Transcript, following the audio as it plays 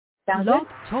Sound Blog good?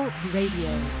 Talk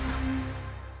Radio.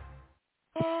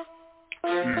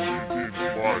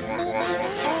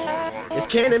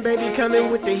 It's Cannon Baby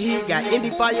coming with the heat. Got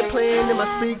Indie Fire playing in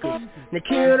my speakers.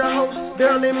 Nikhil the host,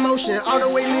 girl in motion, all the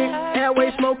way lit,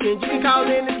 airway smoking. You can call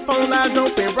in, this phone lines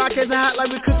open. Broadcast hot like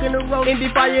we cooking the roast.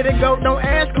 Indie Fire to go, don't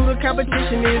ask who the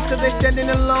competition is, cause they standing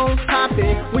alone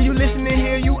popping. When you listen to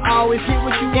hear, you always get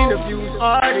what you want. Interviews,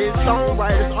 artists,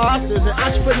 songwriters, authors, and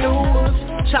entrepreneurs,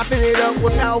 chopping it up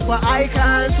with powerful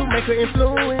icons who make an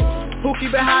influence. Who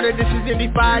keep it hotter, this is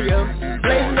Indie Fire.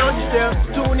 Blazing on yourself,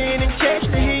 tune in and catch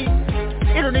the heat.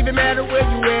 It don't even matter where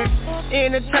you at.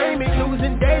 Entertainment, news,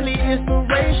 and daily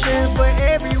inspiration for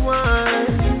everyone.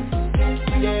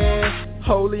 Yeah,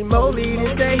 holy moly,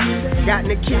 this day heat. Got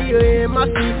Nikhil in my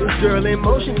speakers. Girl in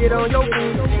motion, get on your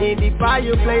feet. Indie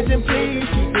Fire blazing, please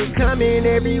keep it coming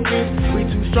every week. We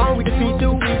too strong, we defeat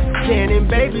the weak. Cannon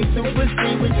Baby, super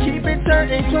speed. We keep it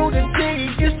turning to the T.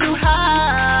 It's too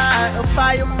high. A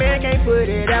fireman can't put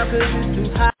it out cause it's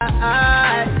too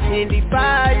high. Indie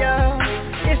Fire,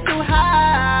 it's too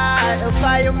high. A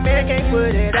fireman can't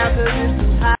put it out cause it's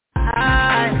too high.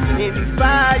 Indie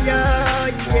Fire,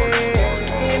 yeah.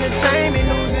 Entertainment,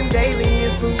 news, and daily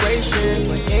inspiration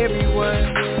for everyone.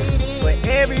 For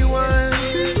everyone.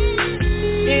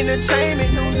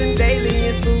 Entertainment, news, and daily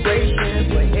inspiration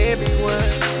for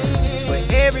everyone. For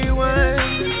everyone.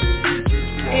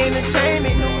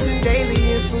 Entertainment, news, and daily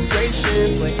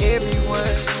inspiration for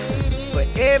everyone. For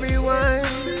everyone.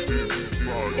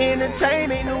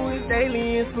 Entertainment, news, daily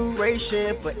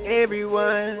inspiration for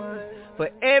everyone. For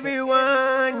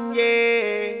everyone,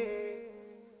 yeah.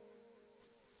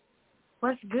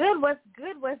 What's good,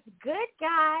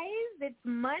 guys? It's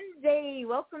Monday.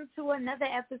 Welcome to another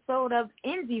episode of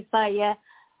Indie Fire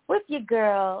with your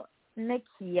girl,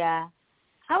 Nakia.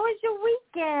 How was your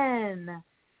weekend?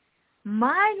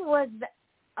 Mine was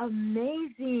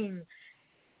amazing.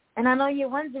 And I know you're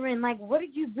wondering, like, what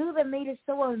did you do that made it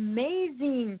so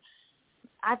amazing?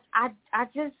 I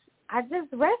just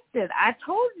rested. I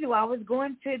told you I was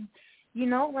going to,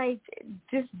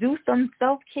 just do some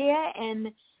self-care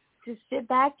and just sit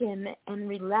back and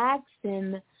relax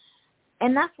and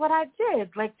that's what I did.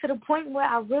 Like, to the point where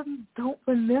I really don't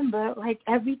remember, like,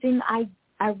 everything I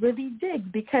really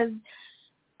did because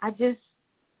I just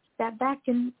sat back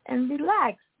and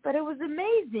relaxed. But it was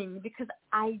amazing because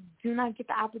I do not get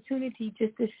the opportunity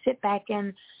just to sit back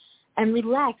and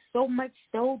relax, so much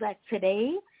so that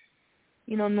today,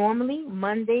 normally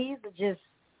Mondays are just,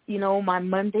 my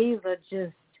Mondays are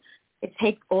just, it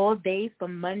takes all day for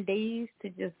Mondays to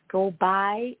just go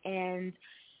by, and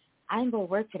I didn't go to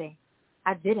work today.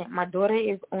 I didn't. My daughter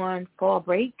is on fall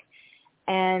break,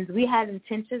 and we had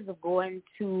intentions of going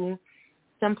to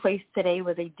some place today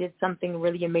where they did something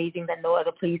really amazing that no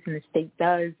other place in the state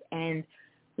does, and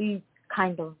we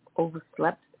kind of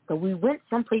overslept. So we went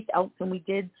someplace else and we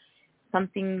did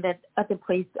something that other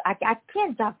place. I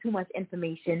can't drop too much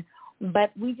information,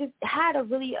 but we just had a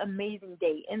really amazing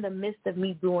day in the midst of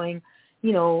me doing,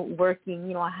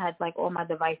 working. I had like all my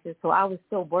devices, so I was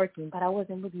still working, but I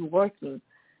wasn't really working.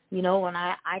 And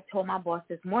I told my boss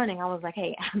this morning, I was like,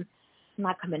 hey, I'm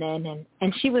not coming in,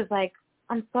 and she was like,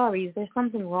 I'm sorry, is there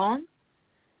something wrong?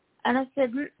 And I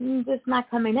said, just not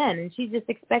coming in. And she just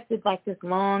expected like this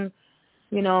long,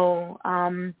 well,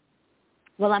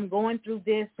 I'm going through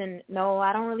this, and no,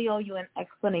 I don't really owe you an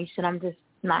explanation. I'm just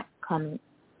not coming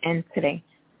in today.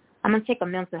 I'm going to take a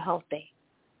mental health day.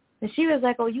 And she was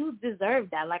like, oh, you deserve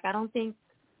that. Like, I don't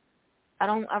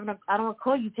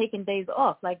recall you taking days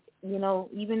off. Like,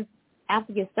 even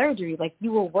after your surgery, like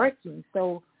you were working.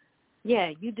 So,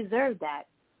 yeah, you deserve that.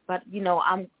 But,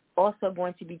 I'm also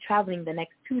going to be traveling the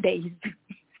next 2 days,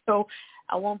 so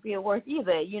I won't be at work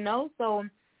either, So,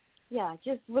 yeah,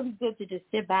 just really good to just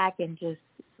sit back and just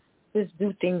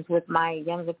do things with my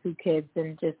younger two kids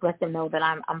and just let them know that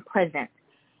I'm present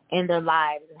in their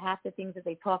lives. And half the things that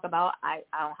they talk about, I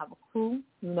don't have a clue.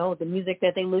 The music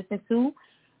that they listen to,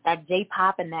 that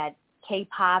J-pop and that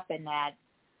K-pop and that,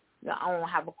 I don't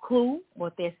have a clue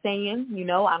what they're saying.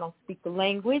 I don't speak the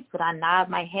language, but I nod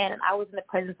my head. And I was in the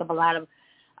presence of a lot of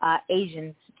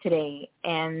Asians today,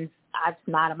 and I just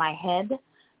nodded my head,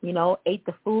 ate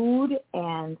the food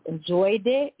and enjoyed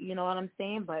it. You know what I'm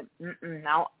saying? But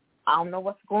now I don't know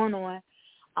what's going on.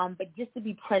 But just to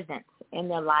be present in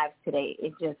their lives today,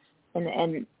 it just,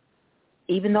 and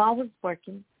even though I was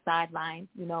working sideline,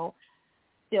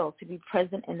 still to be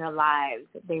present in their lives,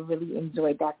 they really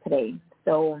enjoyed that today.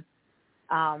 So,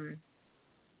 and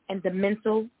the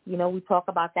mental, we talk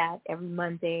about that every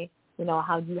Monday,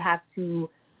 how you have to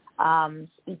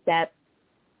speak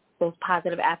those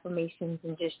positive affirmations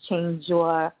and just change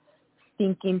your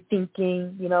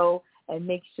thinking, and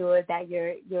make sure that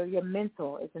your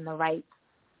mental is in the right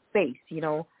space,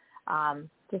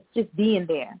 just being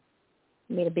there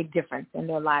made a big difference in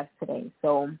their lives today.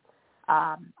 So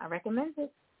I recommend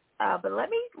it. But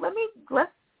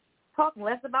let's talk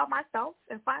less about myself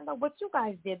and find out what you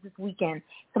guys did this weekend.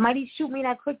 Somebody shoot me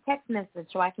that quick text message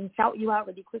so I can shout you out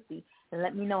really quickly and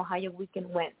let me know how your weekend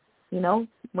went.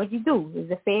 What'd you do? Is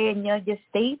it fair in your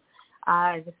state?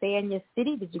 Is it fair in your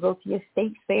city? Did you go to your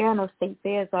state fair? I know state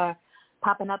fairs are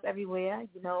popping up everywhere.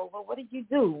 But what did you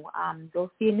do?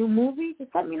 Go see a new movie?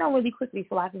 Just let me know really quickly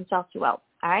so I can shout you out.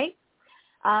 All right?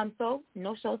 So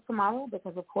no shows tomorrow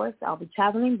because, of course, I'll be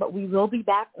traveling, but we will be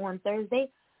back on Thursday,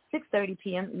 6:30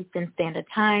 p.m. Eastern Standard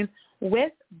Time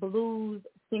with blues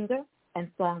singer and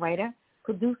songwriter,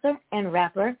 producer, and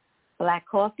rapper Black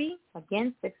Coffee,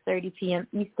 again, 6:30 p.m.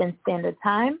 Eastern Standard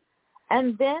Time.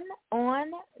 And then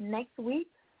on next week,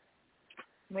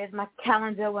 where's my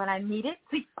calendar when I need it?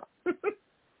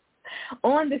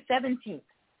 On the 17th,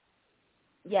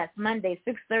 yes, Monday,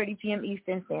 6:30 p.m.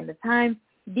 Eastern Standard Time,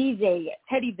 DJ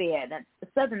Teddy Bear, that's the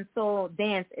Southern Soul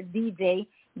Dance DJ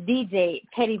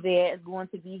Teddy Bear is going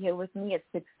to be here with me at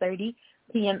 6:30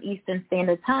 p.m. Eastern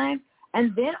Standard Time.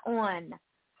 And then on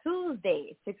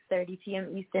Tuesday, 6:30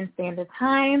 p.m. Eastern Standard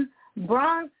Time,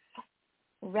 Bronx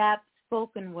rap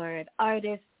spoken word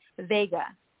artist Vega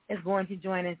is going to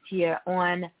join us here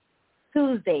on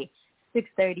Tuesday,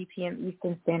 6:30 p.m.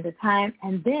 Eastern Standard Time.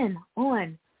 And then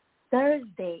on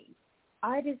Thursday,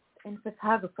 artist and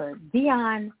photographer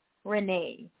Dion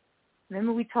Renee.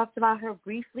 Remember we talked about her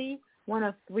briefly? One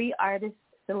of 3 artists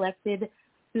selected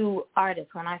to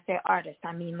artists. When I say artist,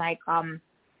 I mean like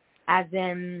as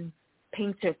in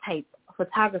painter type,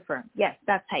 photographer. Yes,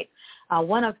 that type.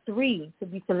 One of 3 to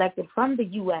be selected from the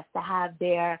U.S. to have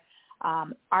their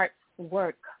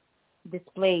artwork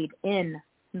displayed in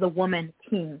the Woman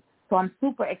King. So I'm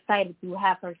super excited to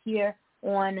have her here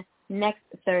on next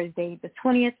Thursday, the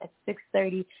 20th at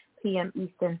 6:30 p.m.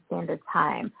 Eastern Standard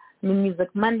Time. New Music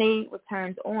Monday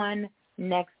returns on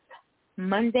next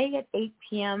Monday at 8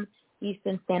 p.m.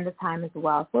 Eastern Standard Time as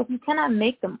well. So if you cannot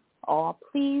make them all,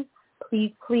 please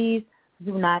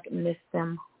do not miss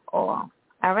them all.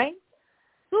 All right?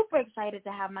 Super excited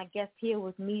to have my guest here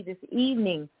with me this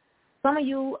evening. Some of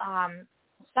you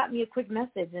shot me a quick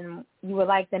message and you were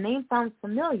like, the name sounds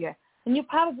familiar. And you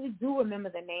probably do remember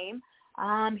the name.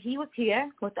 He was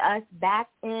here with us back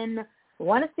in, I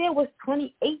want to say it was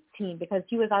 2018 because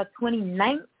he was our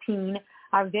 2019,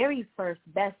 our very first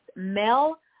Best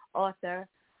Male Author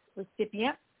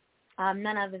recipient,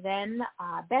 none other than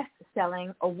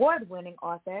best-selling, award-winning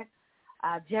author,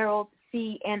 Gerald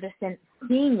C. Anderson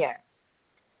Sr.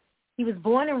 He was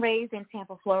born and raised in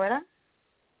Tampa, Florida.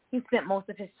 He spent most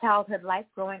of his childhood life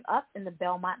growing up in the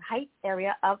Belmont Heights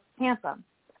area of Tampa.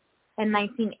 In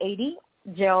 1980,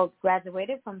 Gerald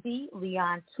graduated from the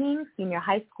Leon King Senior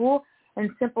High School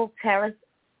in Simple Terrace,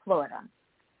 Florida.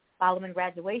 Following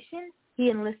graduation, he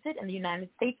enlisted in the United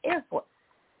States Air Force.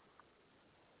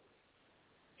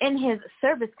 In his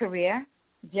service career,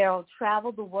 Gerald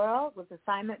traveled the world with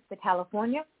assignments to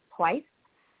California twice,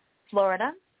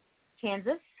 Florida,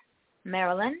 Kansas,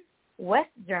 Maryland, West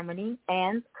Germany,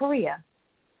 and Korea.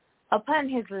 Upon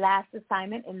his last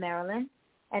assignment in Maryland,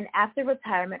 and after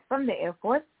retirement from the Air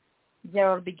Force,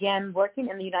 Gerald began working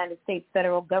in the United States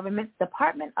federal government's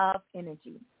Department of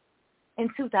Energy. In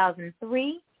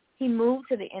 2003, he moved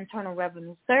to the Internal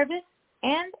Revenue Service,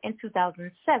 and in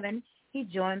 2007, he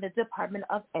joined the Department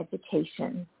of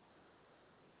Education.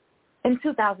 In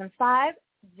 2005,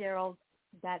 Gerald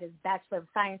got his Bachelor of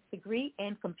Science degree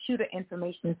in Computer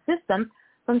Information Systems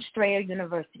from Strayer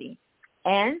University.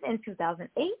 And in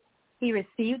 2008, he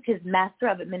received his Master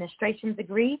of Administration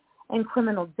degree in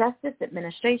Criminal Justice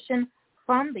Administration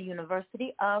from the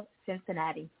University of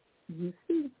Cincinnati,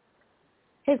 UC.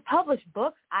 His published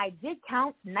books, I did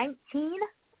count 19.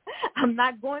 I'm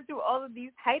not going through all of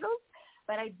these titles,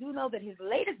 but I do know that his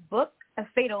latest book, A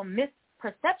Fatal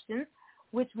Misperceptions,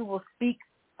 which we will speak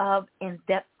of in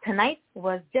depth tonight,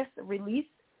 was just released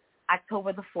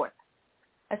October the 4th.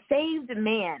 A Saved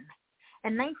Man.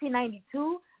 In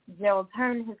 1992, Gerald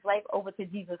turned his life over to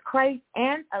Jesus Christ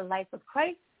and a life of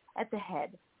Christ at the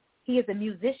head. He is a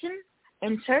musician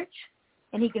in church,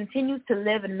 and he continues to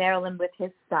live in Maryland with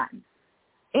his son.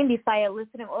 Indie Fire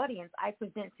listening audience, I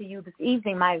present to you this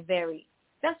evening my very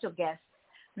special guest,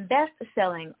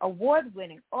 best-selling,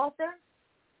 award-winning author,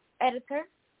 editor,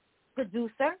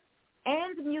 producer,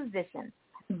 and musician,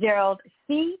 Gerald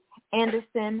C.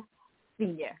 Anderson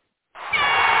Sr.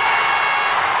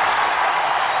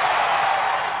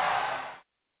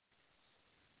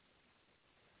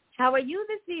 How are you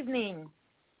this evening?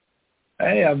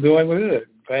 Hey, I'm doing good.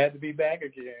 Glad to be back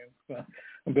again.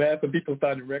 I'm glad some people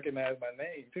started to recognize my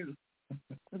name, too.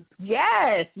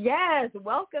 Yes.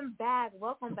 Welcome back.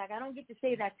 I don't get to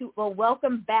say that, too. Well,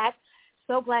 welcome back.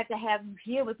 So glad to have you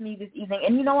here with me this evening.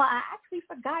 And you know what? I actually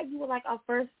forgot you were like our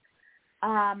first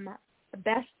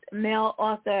best male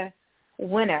author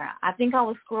winner. I think I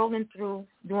was scrolling through,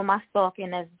 doing my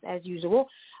stalking as usual,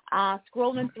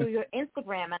 scrolling through your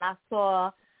Instagram, and I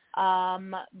saw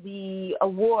the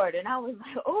award, and I was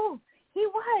like, oh, he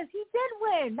did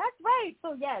win. That's right.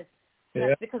 So yes,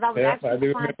 because I was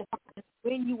actually trying to find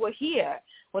when you were here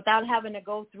without having to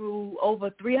go through over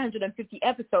 350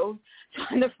 episodes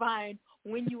trying to find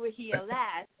when you were here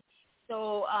last.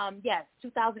 So, yes,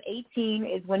 2018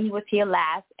 is when he was here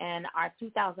last, and our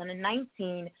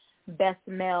 2019 Best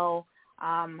Male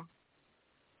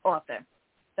Author.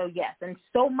 So, yes, and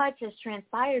so much has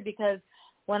transpired because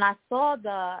when I saw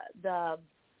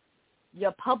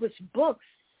your published books,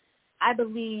 I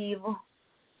believe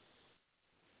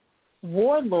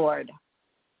Warlord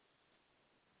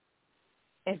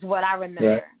is what I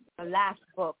remember. Right. The last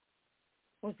book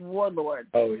was Warlord.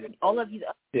 Oh, yeah. All of these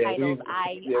other titles,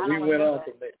 I don't we went on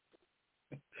from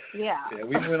there. Yeah. Yeah,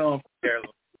 we went on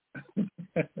from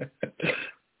there.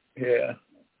 Yeah.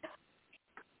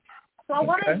 So I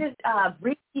want to just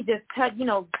briefly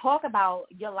talk about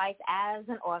your life as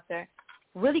an author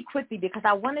really quickly because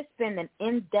I want to spend an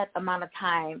in-depth amount of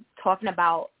time talking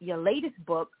about your latest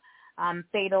book,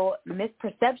 Fatal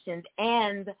Misperceptions,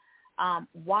 and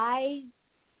why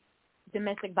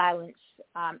domestic violence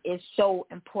is so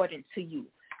important to you.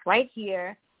 Right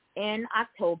here in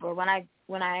October, when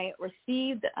I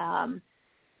received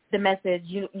the message,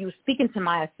 you were speaking to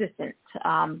my assistant,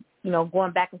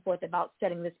 going back and forth about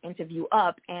setting this interview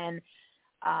up, and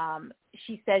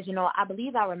she says, I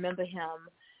believe I remember him,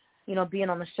 being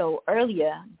on the show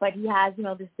earlier, but he has,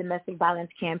 this domestic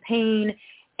violence campaign,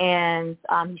 and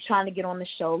he's trying to get on the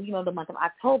show, the month of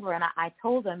October, and I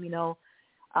told him,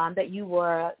 that you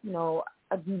were,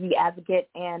 a DV advocate,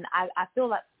 and I feel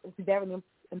like it's very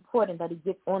important that he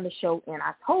gets on the show in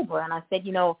October. And I said,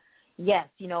 yes,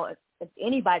 if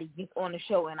anybody gets on the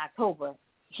show in October,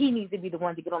 he needs to be the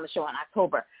one to get on the show in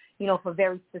October, for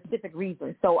very specific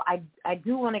reasons. So I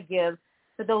do want to give,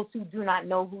 for those who do not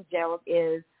know who Gerald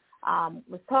is,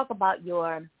 let's talk about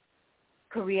your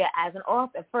career as an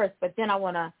author first, but then I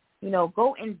want to,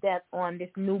 go in depth on this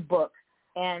new book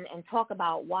and talk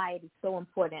about why it is so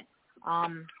important,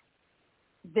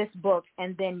 this book,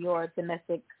 and then your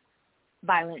domestic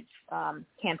violence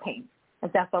campaign,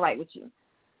 if that's all right with you.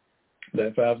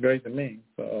 That sounds great to me.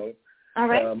 So, all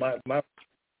right.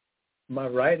 My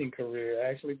writing career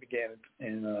actually began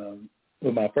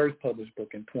with my first published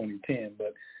book in 2010,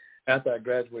 but after I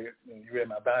graduated, you read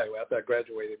my bio, after I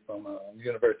graduated from the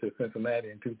University of Cincinnati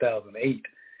in 2008,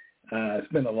 I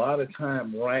spent a lot of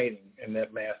time writing in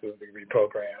that master's degree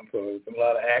program. So there's a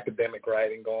lot of academic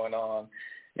writing going on.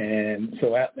 And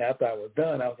so after I was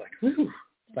done, I was like, whew,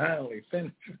 finally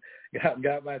finished,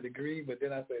 got my degree. But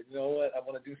then I said, you know what, I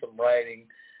want to do some writing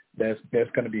that's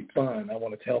going to be fun. I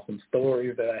want to tell some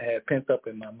stories that I had pent up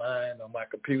in my mind on my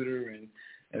computer. And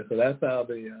so that's how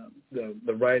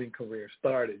the writing career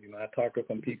started. I talked to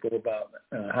some people about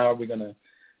how are we going to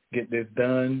get this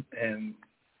done, and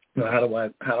how do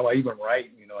I even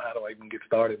write? How do I even get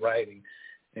started writing?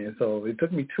 And so it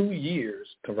took me 2 years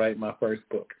to write my first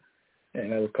book,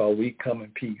 and that was called We Come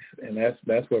in Peace. And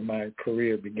that's where my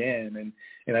career began.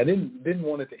 And I didn't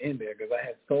want it to end there because I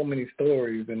had so many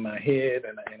stories in my head,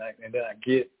 and then I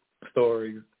get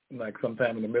stories like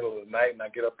sometime in the middle of the night, and I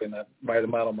get up and I write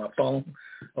them out on my phone,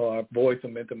 or I voice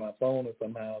them into my phone or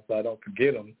somehow so I don't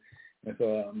forget them. And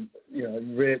so,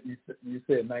 you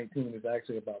said 19 is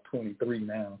actually about 23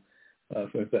 now,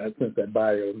 since that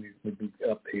bio needs to be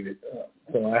updated.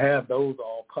 So I have those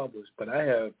all published, but I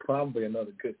have probably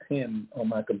another good 10 on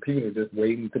my computer just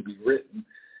waiting to be written.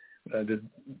 Just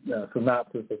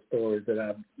synopsis of stories that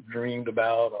I've dreamed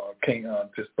about or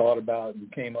just thought about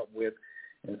and came up with.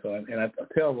 And so, I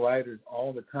tell writers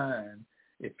all the time,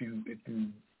 if you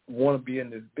want to be in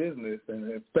this business,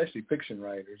 and especially fiction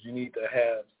writers, you need to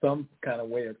have some kind of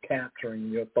way of capturing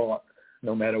your thoughts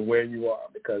no matter where you are,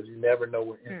 because you never know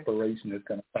where inspiration is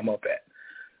going to come up at.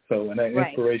 So when that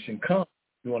inspiration comes,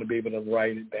 you want to be able to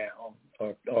write it down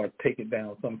or take it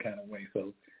down some kind of way.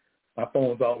 So my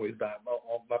phone's always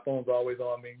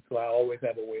on me, so I always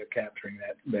have a way of capturing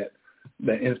that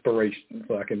inspiration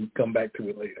so I can come back to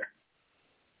it later.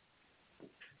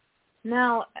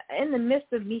 Now, in the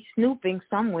midst of me snooping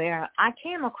somewhere, I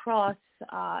came across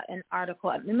an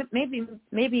article.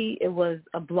 Maybe it was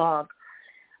a blog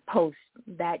post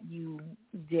that you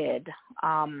did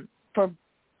for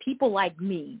people like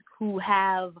me who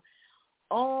have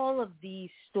all of these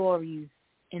stories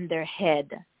in their head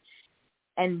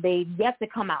and they've yet to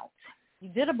come out. You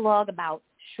did a blog about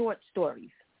short stories.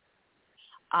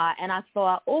 And I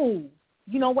thought, oh,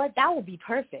 you know what? That would be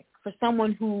perfect for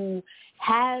someone who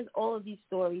has all of these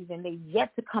stories and they've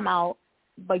yet to come out,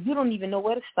 but you don't even know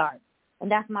where to start. And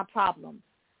that's my problem.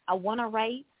 I want to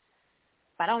write,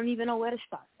 but I don't even know where to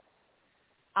start.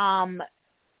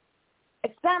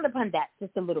 Expand upon that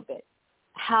just a little bit,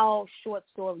 how short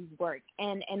stories work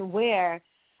and where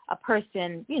a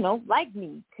person, you know, like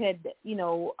me could, you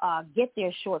know, get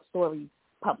their short stories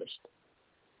published.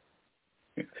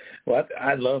 Well,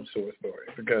 I love short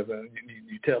stories because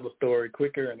you tell the story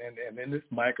quicker, and in this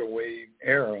microwave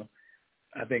era,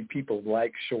 I think people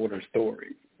like shorter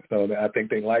stories. So I think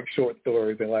they like short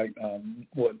stories. They like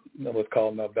what's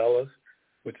called novellas,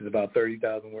 which is about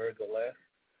 30,000 words or less.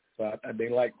 So they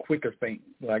like quicker things.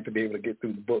 They like to be able to get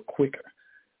through the book quicker.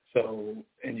 So,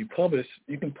 and you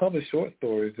can publish short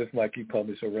stories just like you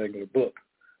publish a regular book.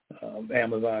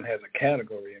 Amazon has a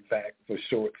category, in fact, for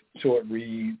short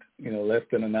reads, you know, less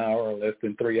than an hour or less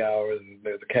than 3 hours, and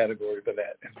there's a category for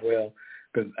that as well.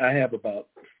 Because I have about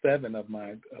 7 of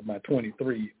my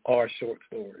 23 are short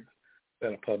stories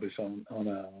that are published on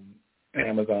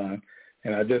Amazon,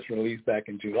 and I just released back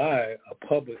in July a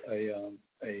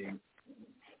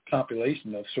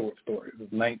compilation of short stories.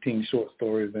 There's 19 short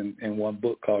stories in one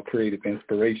book called Creative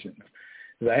Inspirations.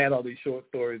 Because I had all these short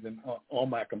stories on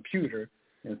my computer.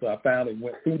 And so I finally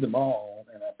went through them all,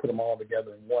 and I put them all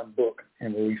together in one book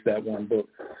and released that one book.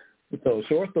 So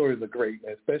short stories are great,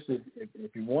 especially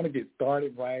if you want to get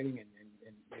started writing and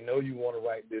you know you want to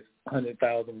write this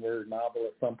 100,000-word novel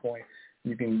at some point.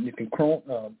 You can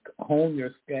hone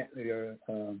your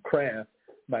craft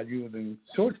by using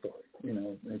short stories. You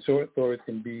know, and short stories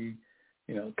can be,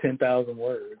 you know, 10,000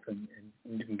 words, and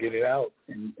you can get it out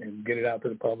and get it out to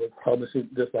the public, publish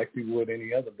it just like you would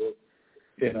any other book.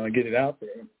 You know, and get it out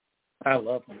there. I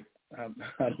love them.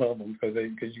 I love them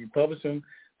because you publish them,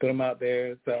 put them out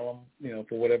there, sell them, you know,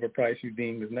 for whatever price you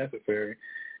deem is necessary,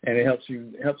 and it helps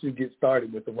you get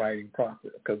started with the writing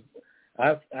process. Because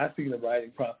I see the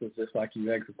writing process just like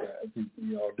you exercise, you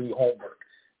know, do homework.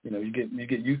 You know, you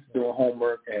get used to doing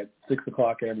homework at 6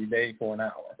 o'clock every day for an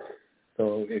hour.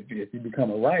 So if you become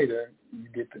a writer, you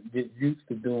get used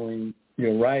to doing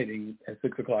your writing at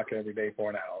 6 o'clock every day for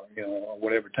an hour, you know, or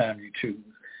whatever time you choose.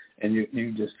 And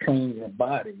you just train your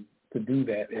body to do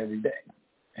that every day.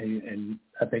 And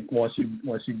I think once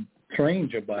you train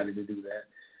your body to do that,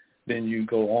 then you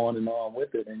go on and on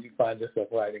with it, and you find yourself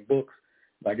writing books.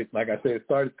 Like I said, it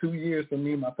started 2 years for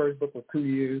me. My first book was 2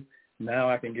 years. Now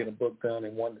I can get a book done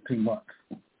in 1 to 2 months.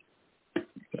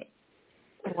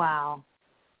 Wow.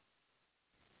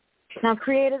 Now,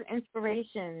 Creative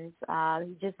Inspirations,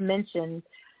 you just mentioned,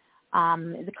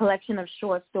 is a collection of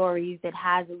short stories that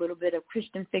has a little bit of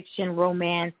Christian fiction,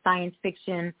 romance, science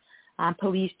fiction,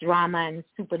 police drama, and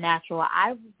supernatural.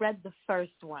 I read the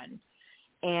first one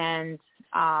and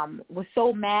was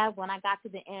so mad when I got to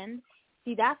the end.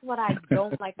 See, that's what I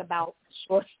don't like about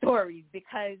short stories,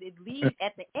 because it leaves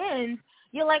at the end,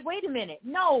 you're like, wait a minute,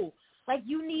 no, like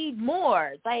you need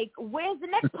more. Like, where's the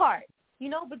next part? You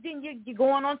know, but then you're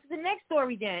going on to the next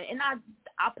story then, and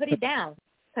I put it down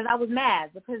because I was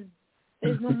mad because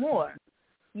there's no more.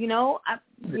 You know,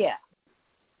 yeah.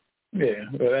 Yeah,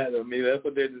 well, that's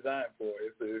what they're designed for.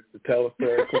 It's to tell a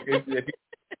story. If you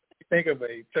think of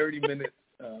a 30-minute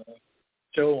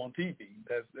show on TV,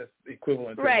 that's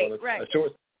equivalent to a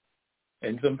short.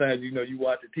 And sometimes, you know, you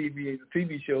watch a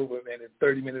TV show, but man, it's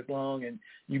 30 minutes long, and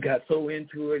you got so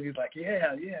into it, you're like,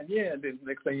 yeah. And then the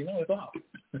next thing you know, it's off.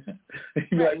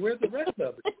 You're like, where's the rest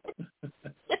of it?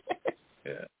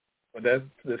 Yeah, but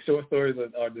the short stories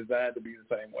are designed to be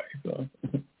the same way. So.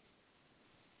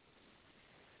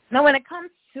 Now, when it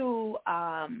comes to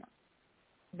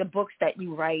the books that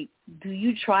you write, do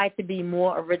you try to be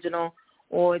more original,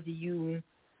 or do you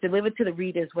deliver to the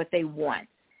readers what they want?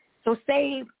 So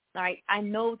say, all right, I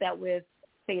know that with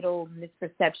Fatal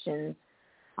Misperceptions,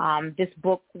 this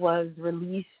book was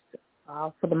released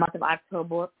for the month of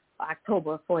October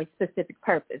for a specific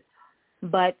purpose.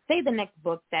 But say the next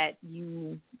book that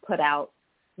you put out,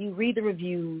 you read the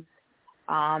reviews,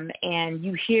 and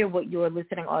you hear what your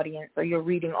listening audience or your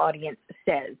reading audience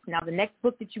says. Now, the next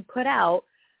book that you put out,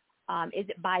 is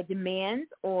it by demand,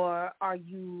 or are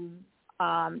you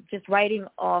just writing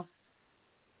off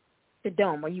the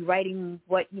dome? Are you writing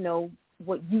what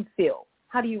you feel?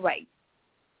 How do you write?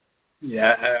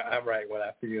 Yeah, I write what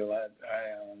I feel.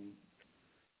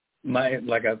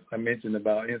 like I mentioned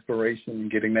about inspiration,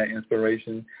 getting that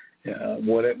inspiration,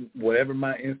 whatever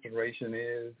my inspiration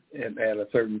is at a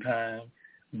certain time,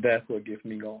 that's what gets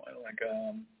me going.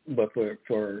 But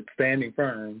for Standing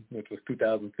Firm, which was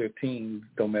 2015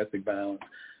 domestic violence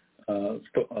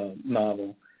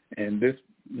novel, and this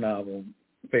novel,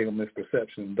 Fatal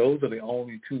Misperception, those are the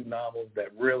only two novels that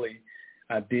really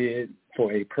I did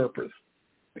for a purpose,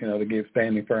 to give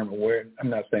Standing Firm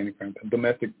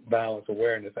domestic violence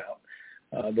awareness out.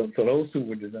 So those two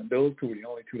were the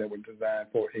only two that were designed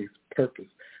for a purpose.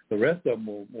 The rest of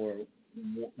them were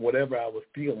whatever I was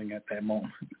feeling at that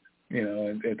moment,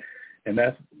 and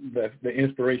that's the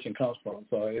inspiration comes from.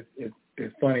 So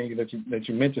it's funny that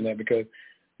you mentioned that, because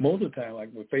most of the time,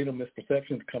 like with Fatal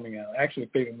Misperceptions coming out, actually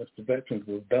Fatal Misperceptions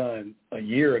was done a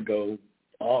year ago,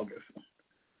 August.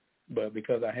 But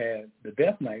because I had the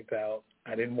Death Knights out,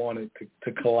 I didn't want it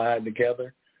to collide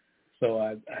together. So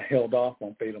I held off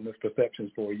on Fatal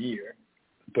Misperceptions for a year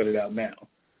to put it out now.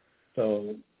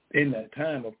 So in that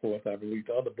time, of course, I released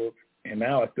other books, and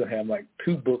now I still have like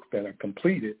 2 books that are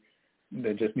completed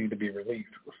that just need to be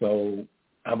released. So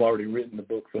I've already written the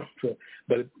books.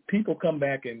 But if people come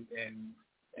back and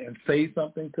say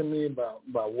something to me about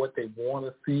what they want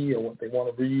to see or what they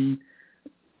want to read,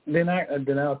 then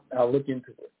I'll look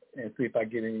into it and see if I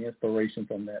get any inspiration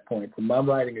from that point. So my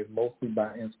writing is mostly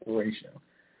by inspiration,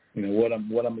 what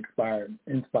I'm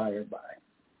inspired by.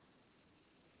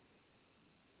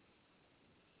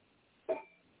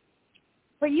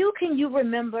 For you, can you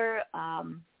remember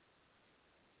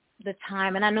the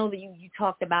time, and I know that you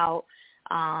talked about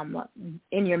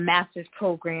in your master's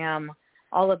program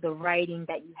all of the writing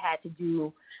that you had to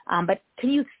do, but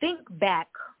can you think back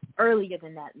earlier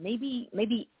than that,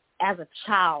 maybe as a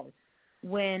child,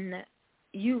 when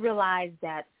you realized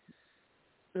that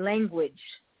language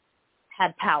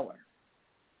had power?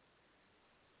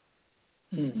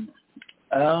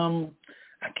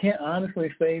 I can't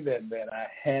honestly say that I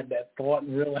had that thought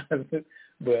and realized it,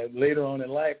 but later on in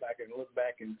life, I can look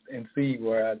back and see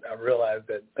where I realized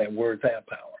that words have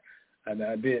power. And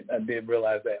I did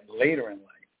realize that later in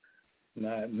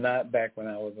life, not back when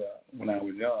I was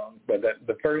young. But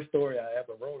the first story I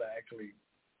ever wrote, I actually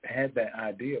had that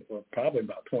idea for probably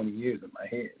about 20 years in my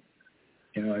head.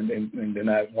 And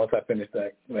then once I finished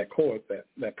that course,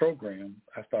 that program,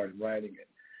 I started writing it.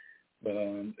 But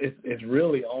it's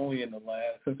really only in the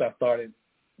last, since I started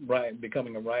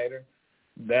becoming a writer,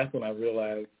 that's when I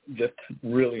realized just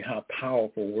really how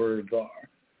powerful words are.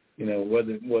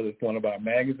 Whether it's one of our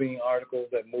magazine articles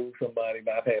that moved somebody,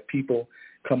 but I've had people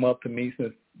come up to me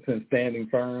since Standing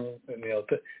Firm, and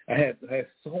I had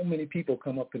so many people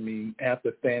come up to me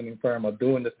after Standing Firm or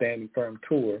doing the Standing Firm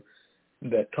tour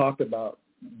that talked about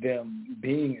them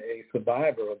being a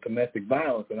survivor of domestic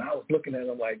violence, and I was looking at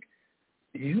them like,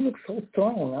 you look so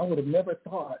strong. I would have never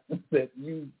thought that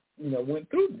you went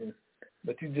through this,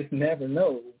 but you just never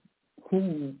know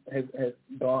who has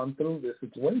gone through this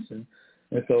situation.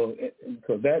 And so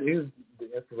that is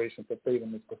the inspiration for Fatal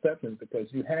Misperceptions,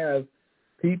 because you have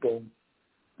people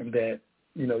that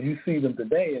you see them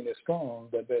today and they're strong,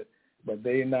 but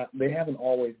they haven't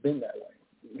always been that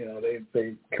way.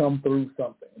 They come through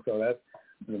something. So that's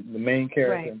the main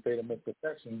character right. in Fatal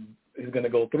Misperceptions is going to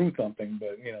go through something,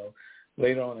 but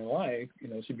later on in life,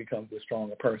 she becomes a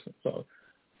stronger person. So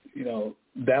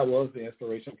that was the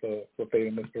inspiration for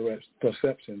Fatal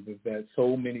Misperceptions, is that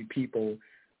so many people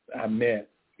I met,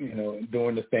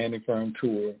 during the Standing Firm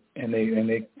tour, and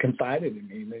they confided in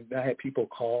me. I had people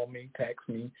call me, text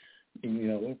me,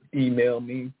 email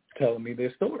me, telling me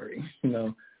their story.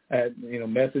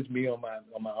 Message me on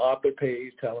my author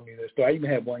page, telling me their story. I even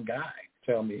had one guy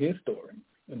tell me his story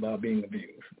about being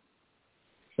abused.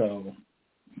 So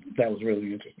that was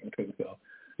really interesting too. So,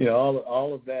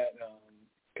 all of that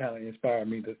kind of inspired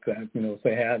me to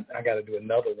say, hey, I got to do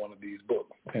another one of these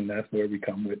books, and that's where we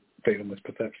come with Fatal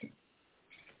Misperception.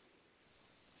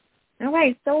 All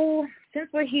right, so since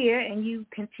we're here and you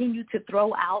continue to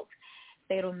throw out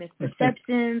Fatal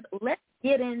Misperceptions, let's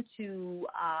get into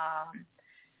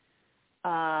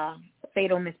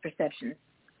Fatal Misperceptions.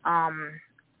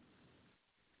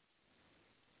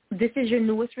 This is your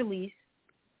newest release,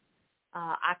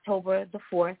 October the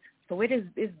 4th, so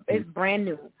it's brand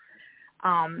new.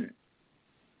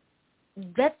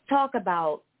 Let's talk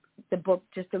about the book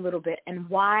just a little bit and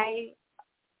why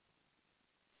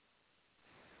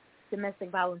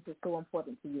domestic violence is so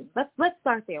important to you. Let's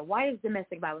start there. Why is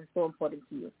domestic violence so important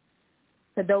to you?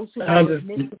 For those who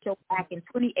missed the show back in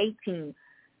 2018,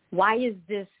 why is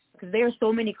this? Because there are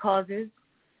so many causes,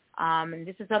 and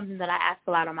this is something that I ask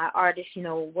a lot of my artists.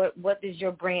 What does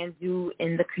your brand do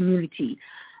in the community?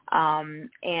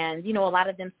 And, you know, a lot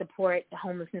of them support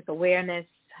homelessness awareness.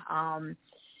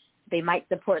 They might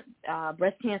support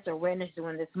breast cancer awareness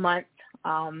during this month,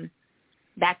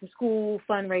 back to school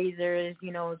fundraisers,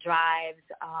 you know, drives.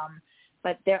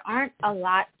 But there aren't a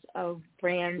lot of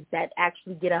brands that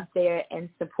actually get up there and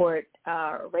support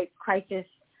rape crisis.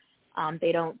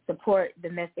 They don't support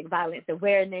domestic violence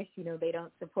awareness. You know, they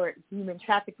don't support human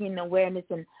trafficking awareness.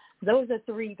 And those are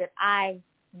three that I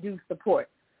do support.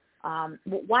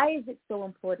 Why is it so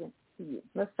important to you?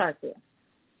 Let's start there.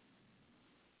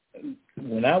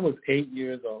 When I was 8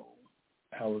 years old,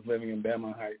 I was living in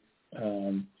Belmont Heights.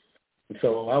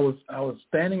 So I was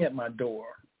standing at my door,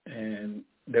 and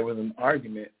there was an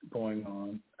argument going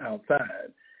on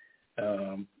outside.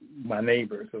 My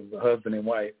neighbors, it was a husband and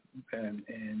wife, and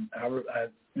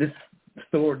this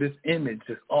image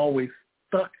just always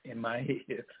stuck in my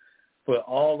head for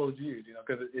all those years, you know,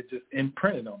 because it just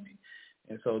imprinted on me.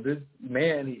 And so this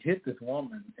man, he hit this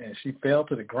woman, and she fell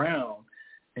to the ground,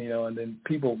 you know, and then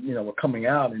people, you know, were coming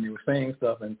out, and they were saying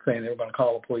stuff and saying they were going to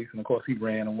call the police, and, of course, he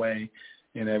ran away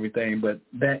and everything. But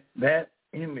that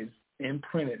image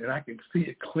imprinted, and I can see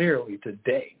it clearly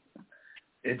today.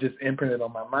 It just imprinted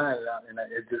on my mind, and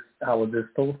I was just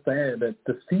so sad that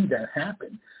to see that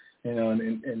happen, you know,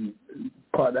 and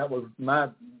part that was my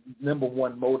number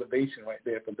one motivation right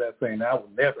there for that, saying I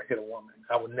would never hit a woman.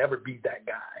 I would never be that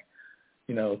guy,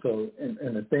 you know. So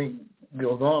and the thing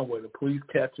goes on where the police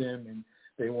catch him and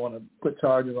they want to put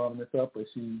charges on him and stuff, but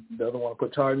she doesn't want to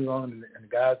put charges on him, and the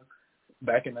guy's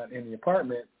back in the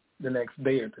apartment the next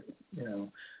day or two, you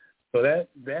know. So that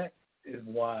is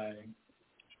why.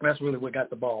 That's really what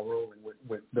got the ball rolling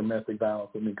with domestic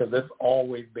violence with me, because that's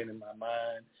always been in my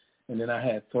mind. And then I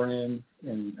had friends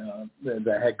and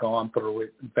that had gone through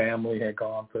it, and family had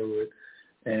gone through it.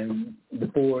 And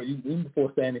even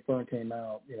before Sandy Fern came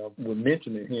out, you know, would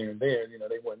mention it here and there. You know,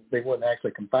 they wasn't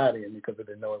actually confiding in me because they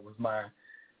didn't know it was my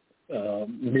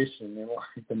mission and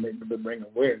wanted to bring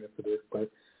awareness to this.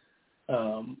 But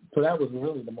so that was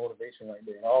really the motivation right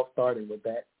there. It all started with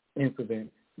that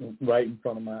incident right in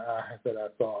front of my eyes that I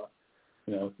saw,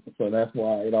 you know. So that's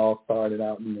why it all started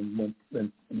out. And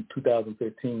in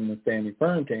 2015, when Sandy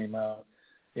Fern came out,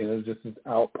 it was just this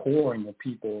outpouring of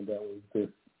people that was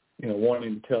just, you know,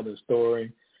 wanting to tell their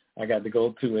story. I got to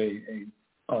go to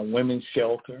a women's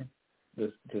shelter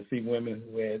to see women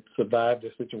who had survived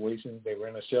their situations. They were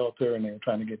in a shelter and they were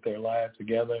trying to get their lives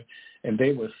together, and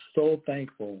they were so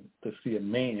thankful to see a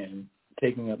man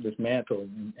taking up this mantle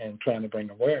and trying to bring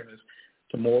awareness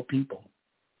to more people.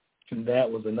 And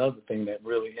that was another thing that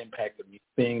really impacted me,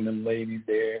 seeing them ladies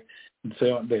there. And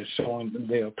so they're showing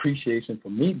their appreciation for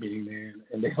me being there,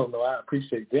 and they don't know I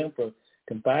appreciate them for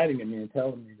confiding in me and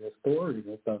telling me their stories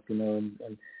and stuff, you know.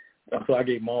 And so I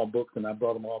gave them all books, and I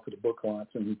brought them all to the book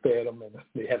launch, and we fed them, and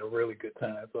they had a really good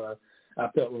time. So I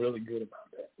felt really good about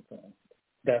that. So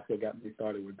that's what got me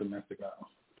started with domestic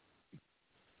violence.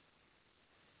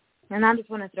 And I just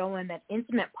want to throw in that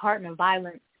intimate partner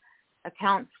violence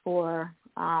accounts for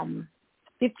 15%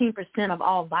 of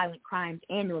all violent crimes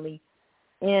annually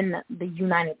in the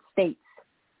United States.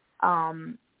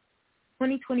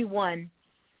 2021,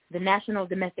 the National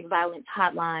Domestic Violence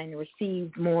Hotline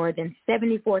received more than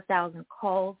 74,000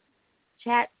 calls,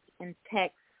 chats, and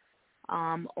texts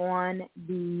on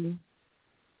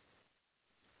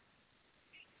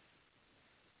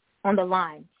the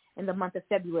line in the month of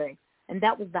February. And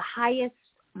that was the highest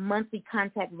monthly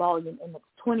contact volume in its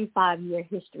 25-year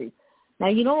history. Now,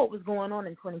 you know what was going on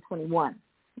in 2021,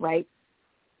 right?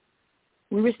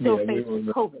 We were still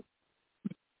facing COVID.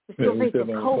 We're still facing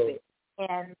COVID.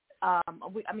 And,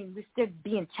 we're still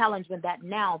being challenged with that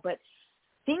now. But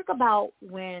think about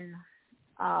when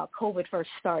COVID first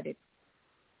started.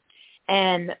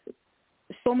 And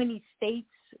so many states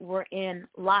were in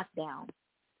lockdown.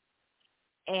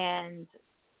 And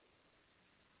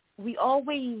we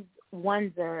always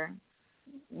wonder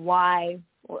why,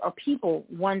 or people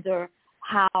wonder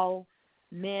how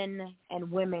men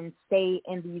and women stay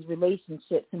in these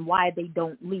relationships and why they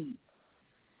don't leave.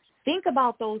 Think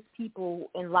about those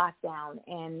people in lockdown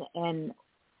and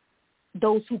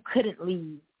those who couldn't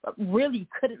leave, really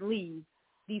couldn't leave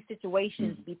these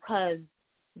situations because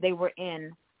they were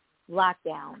in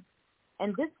lockdown.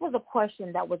 And this was a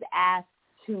question that was asked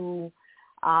to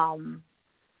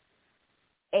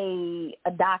a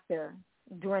doctor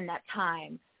during that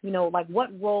time, you know, like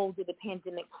what role did the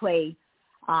pandemic play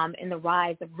in the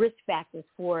rise of risk factors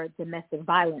for domestic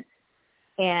violence?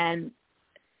 And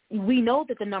we know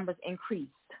that the numbers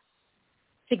increased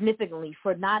significantly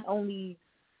for not only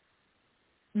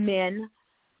men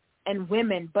and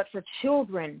women, but for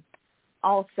children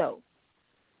also.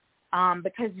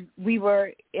 because we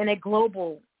were in a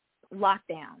global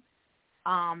lockdown.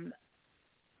 And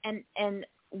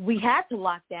we had to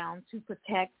lock down to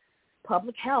protect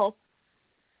public health.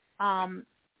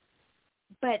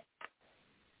 But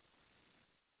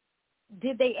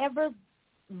did they ever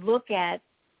look at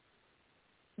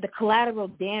the collateral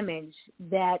damage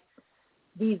that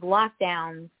these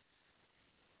lockdowns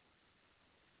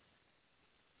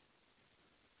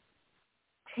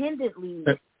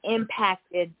tendedly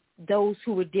impacted those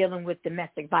who were dealing with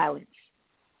domestic violence?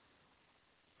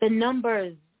 The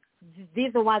numbers,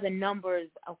 these are why the numbers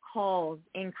of calls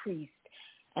increased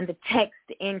and the text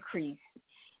increased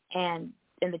and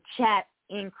the chat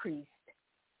increased.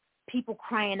 People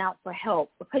crying out for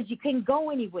help because you couldn't go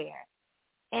anywhere.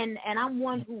 And I'm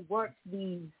one who works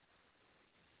these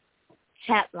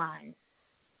chat lines.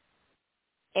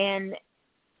 And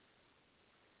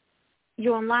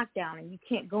you're on lockdown and you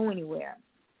can't go anywhere.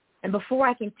 And before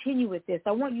I continue with this,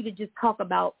 I want you to just talk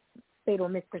about fatal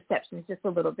misperceptions just a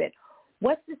little bit.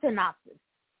 What's the synopsis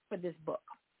for this book?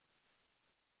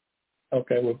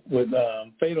 Okay, with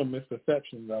fatal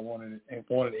misperceptions, I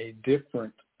wanted a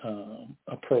different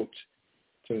approach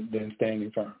than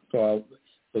Standing Firm. So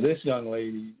this young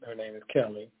lady, her name is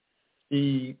Kelly.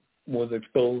 She was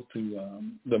exposed to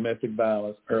domestic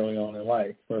violence early on in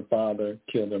life. Her father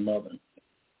killed her mother,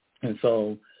 and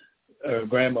so her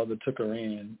grandmother took her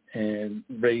in and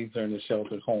raised her in a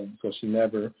sheltered home. So she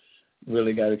never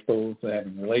really got exposed to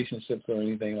having relationships or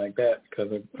anything like that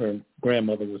because her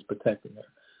grandmother was protecting her.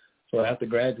 So after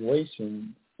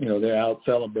graduation, they're out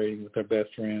celebrating with her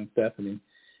best friend, Stephanie,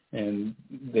 and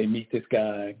they meet this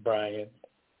guy, Brian,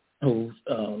 who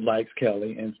likes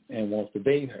Kelly and wants to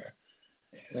date her.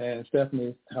 And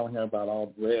Stephanie's telling her about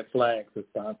all the red flags that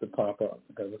start to pop up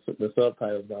because the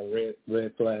subtitle is about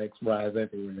red flags rise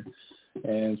everywhere.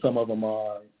 And some of them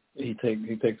are he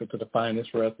takes her to the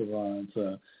finest restaurants.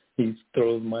 He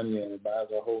throws money at her, buys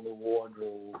a whole new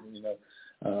wardrobe.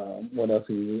 What else?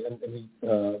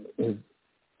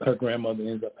 Her grandmother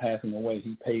ends up passing away.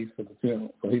 He pays for the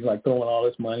funeral, so he's like throwing all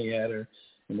this money at her,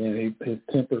 and then his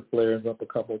temper flares up a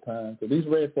couple of times. So these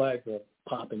red flags are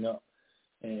popping up,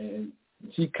 and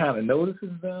she kind of notices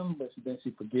them, but then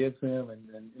she forgives him,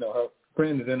 and her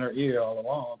friend is in her ear all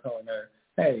along, telling her,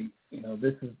 "Hey,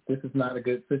 this is not a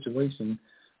good situation."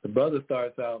 The brother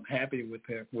starts out happy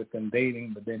with them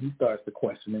dating, but then he starts to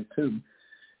question it too.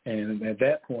 And at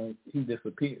that point, he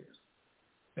disappears.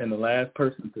 And the last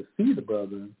person to see the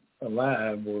brother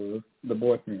alive was the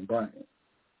boyfriend, Brian.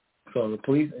 So the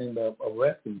police end up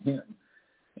arresting him.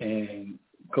 And,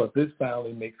 of course, this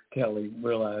finally makes Kelly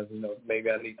realize, maybe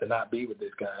I need to not be with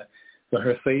this guy. So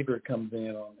her savior comes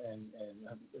in, and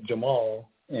Jamal,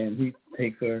 and he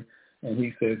takes her, and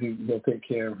he says he'll take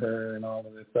care of her and all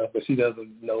of this stuff. But she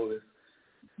doesn't notice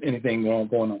anything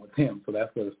going on with him. So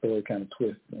that's where the story kind of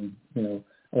twists. And,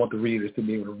 I want the readers to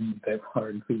be able to read that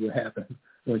part and see what happens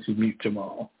when she meets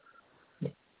Jamal.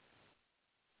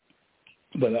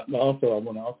 But I want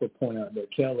to point out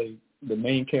that Kelly, the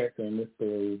main character in this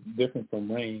story, is different from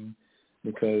Rain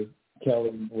because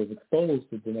Kelly was exposed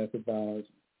to domestic violence.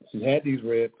 She had these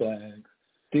red flags,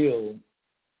 still,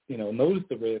 noticed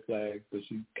the red flags, but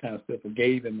she kind of still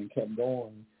forgave him and kept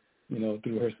going,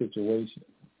 through her situation,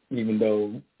 even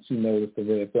though she noticed the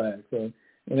red flags. So,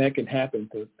 and that can happen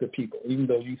to people. Even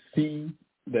though you see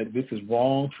that this is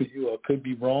wrong for you or could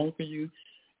be wrong for you,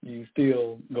 you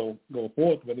still go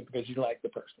forth with it because you like the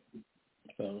person.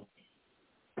 So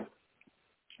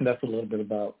that's a little bit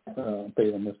about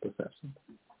fatal misperception.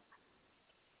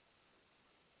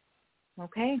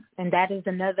 Okay, and that is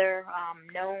another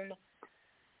known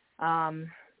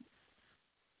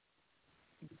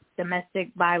domestic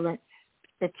violence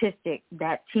statistic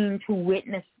that teens who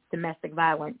witness domestic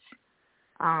violence,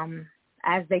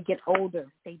 as they get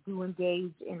older, they do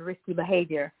engage in risky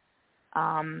behavior.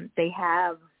 They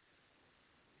have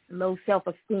low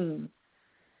self-esteem.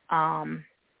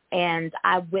 And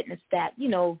I've witnessed that,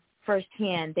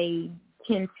 firsthand. They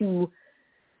tend to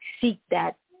seek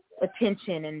that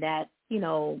attention and that,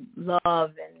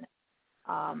 love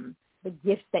and the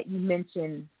gifts that you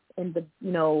mentioned in the,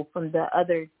 from the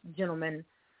other gentleman.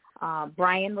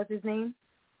 Brian was his name?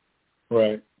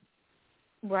 Right.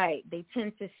 Right. They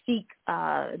tend to seek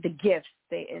the gifts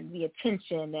and the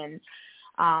attention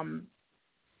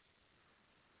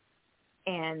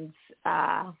and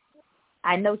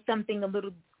I know something a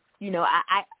little,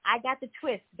 I got the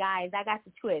twist, guys. I got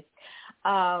the twist.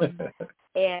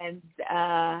 And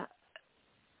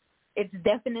it's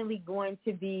definitely going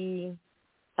to be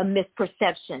a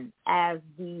misperception, as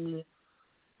the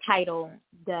title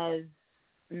does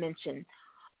mention.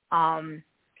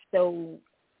 So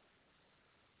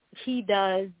he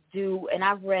does do, and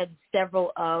I've read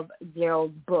several of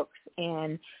Gerald's books,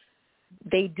 and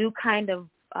they do kind of,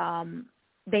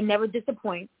 they never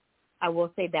disappoint. I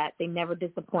will say that. They never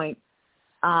disappoint.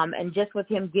 And just with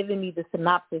him giving me the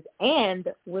synopsis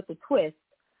and with the twist,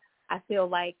 I feel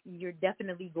like you're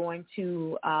definitely going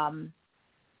to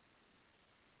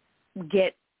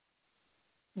get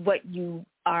what you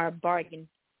are bargaining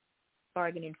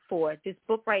for. This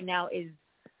book right now is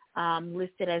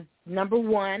listed as number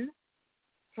 1,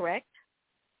 correct?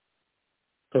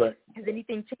 Correct. Has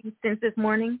anything changed since this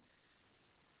morning?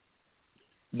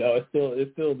 No,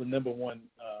 it's still the number 1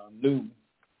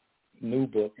 new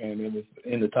book, and it was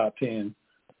in the top 10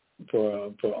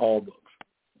 for all books.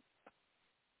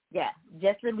 Yeah,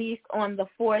 just released on the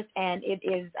 4th, and it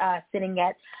is sitting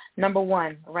at number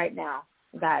 1 right now,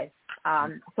 guys.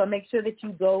 So make sure that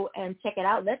you go and check it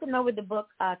out. Let them know where the book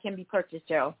can be purchased,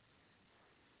 Joe.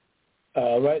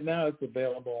 Right now, it's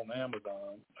available on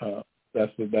Amazon.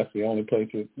 That's the only place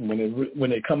when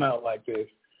they come out like this,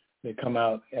 they come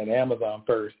out at Amazon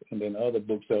first, and then other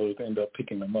booksellers end up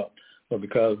picking them up. But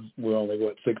because we're only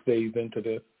 6 days into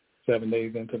this, 7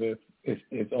 days into this,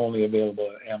 it's only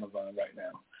available at Amazon right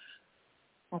now.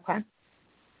 Okay.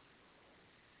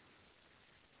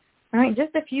 All right,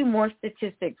 just a few more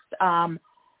statistics.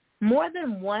 More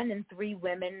than 1 in 3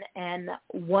 women and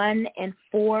 1 in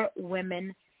 4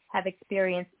 women have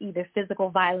experienced either physical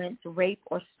violence, rape,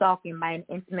 or stalking by an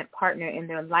intimate partner in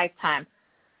their lifetime.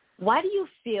 Why do you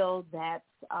feel that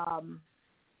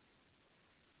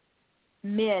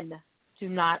men do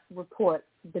not report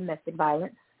domestic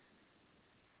violence?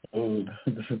 Oh,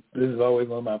 this is always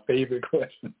one of my favorite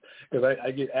questions because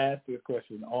I get asked this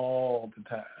question all the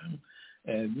time.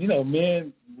 And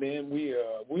men, we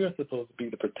are supposed to be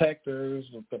the protectors,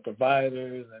 the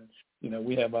providers, and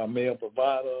we have our male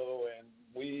bravado, and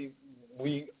we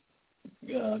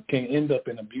can end up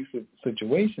in abusive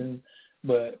situations.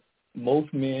 But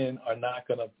most men are not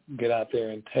going to get out there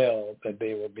and tell that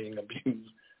they were being abused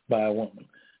by a woman.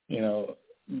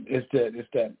 It's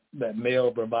that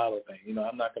male bravado thing.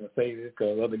 I'm not going to say this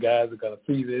because other guys are going to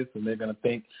see this and they're going to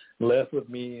think less of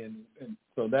me, and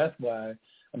so that's why.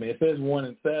 I mean, it says 1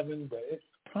 in 7, but it's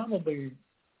probably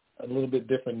a little bit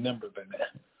different number than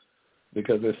that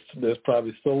because there's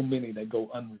probably so many that go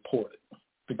unreported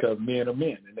because men are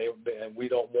men, and we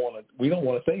don't want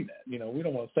to say that. We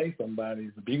don't want to say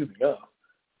somebody's abusing us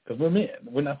because we're men.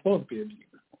 We're not supposed to be abused.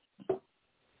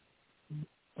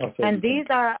 And these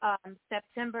are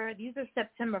September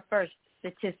 1st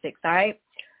statistics, all right?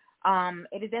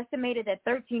 It is estimated that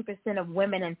 13% of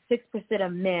women and 6%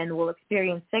 of men will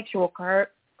experience sexual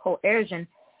coercion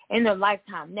in their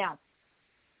lifetime. Now,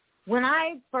 when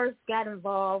I first got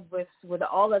involved with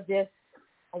all of this,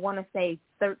 I want to say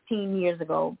 13 years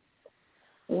ago,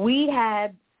 we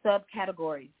had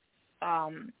subcategories,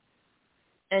 and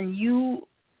you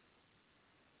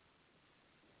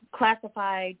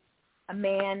classified a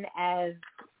man as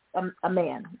a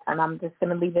man, and I'm just going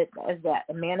to leave it as that.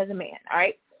 A man is a man, all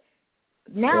right?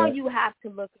 Now you have to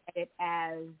look at it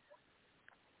as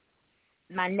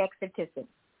my next statistic.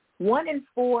 1 in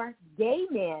 4 gay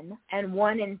men and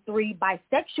 1 in 3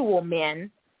 bisexual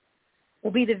men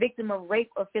will be the victim of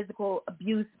rape or physical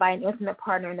abuse by an intimate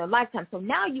partner in their lifetime. So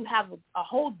now you have a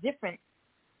whole different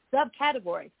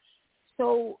subcategory.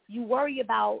 So you worry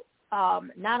about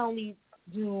not only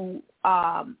do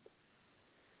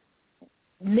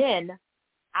men,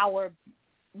 our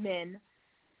men,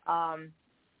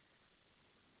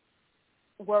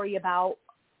 worry about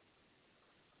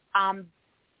I'm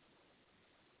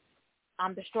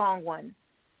the strong one.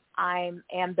 I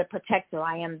am the protector.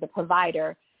 I am the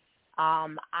provider.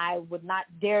 I would not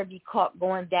dare be caught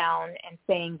going down and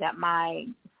saying that my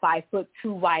 5'2"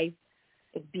 wife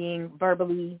is being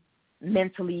verbally,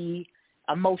 mentally,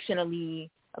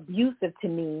 emotionally abusive to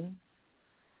me.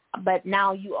 But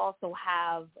now you also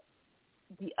have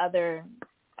the other,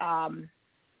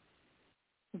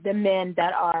 the men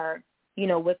that are,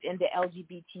 within the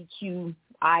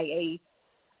LGBTQIA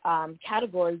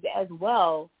categories as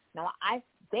well. Now,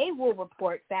 they will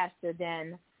report faster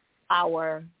than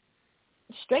our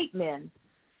straight men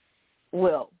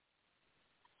will.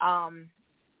 And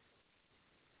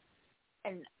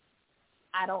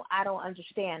I don't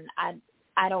understand. I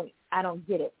don't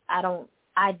get it.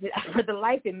 For the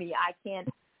life of me, I can't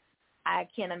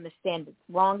understand it.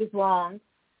 Wrong is wrong.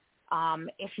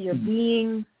 If you're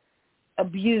being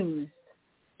abused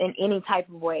in any type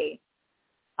of way,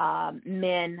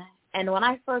 men, and when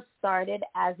I first started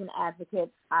as an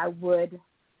advocate, I would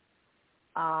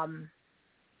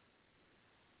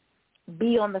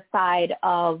be on the side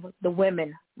of the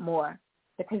women more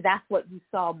because that's what you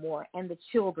saw more, and the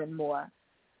children more.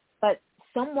 But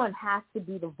someone has to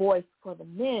be the voice for the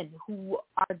men who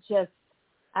are just,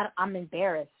 I'm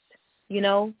embarrassed, you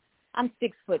know. I'm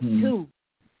 6'2".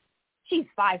 She's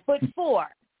 5'4".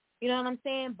 You know what I'm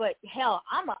saying? But hell,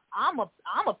 I'm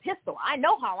a pistol. I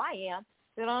know how I am.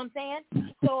 You know what I'm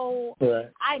saying? So right.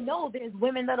 I know there's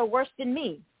women that are worse than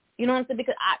me. You know what I'm saying?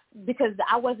 Because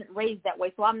I wasn't raised that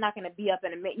way, so I'm not going to be up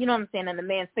in you know what I'm saying, in a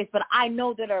man's face. But I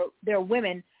know that there are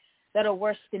women that are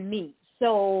worse than me.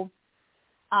 So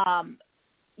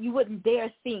you wouldn't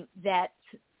dare think that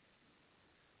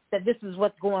this is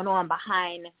what's going on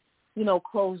behind, you know,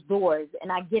 closed doors.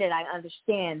 And I get it, I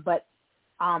understand, but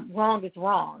wrong is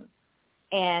wrong.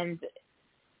 And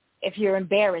if you're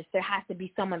embarrassed, there has to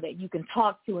be someone that you can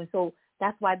talk to. And so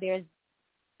that's why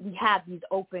we have these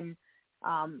open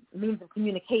means of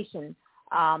communication,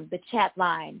 the chat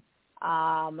line,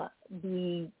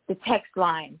 the text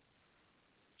line,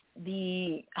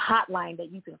 the hotline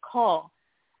that you can call,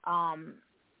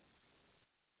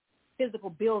 physical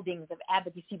buildings of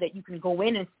advocacy that you can go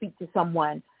in and speak to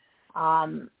someone.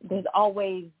 There's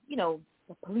always, you know,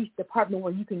 the police department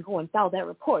where you can go and file that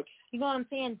report. You know what I'm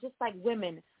saying? Just like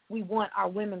women, we want our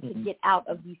women to get out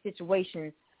of these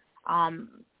situations.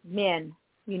 Men,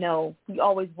 you know, we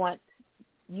always want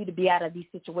you to be out of these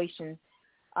situations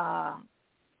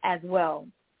as well.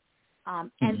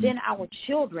 And then our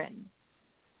children,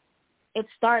 it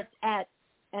starts at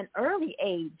an early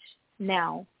age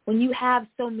now when you have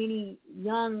so many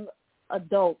young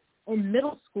adults in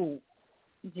middle school,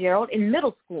 Gerald, in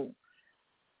middle school,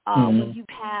 when you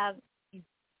have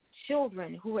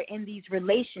children who are in these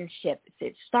relationships.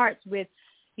 It starts with,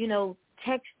 you know,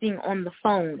 texting on the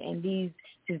phone and these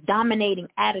dominating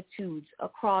attitudes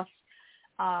across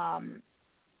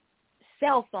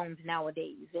cell phones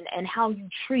nowadays, and how you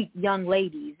treat young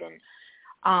ladies,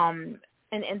 and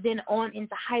then on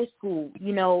into high school.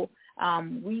 You know,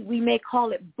 we may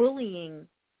call it bullying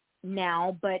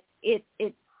now, but it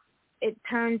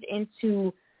turns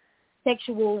into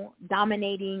sexual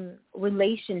dominating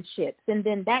relationships, and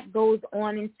then that goes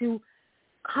on into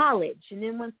college. And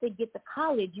then once they get to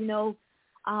college, you know,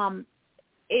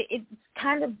 it's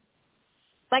kind of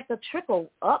like a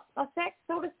trickle up effect,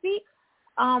 so to speak.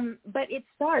 But it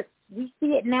starts, we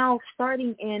see it now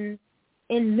starting in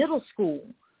middle school,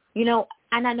 you know,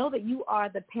 and I know that you are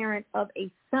the parent of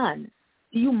a son.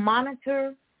 Do you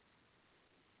monitor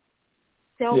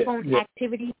cell phone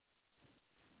activity?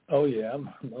 Oh yeah,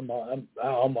 I'm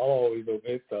always over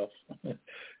his stuff.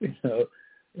 You know,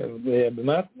 yeah. But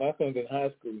my son's in high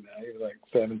school now. He's like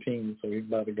 17, so he's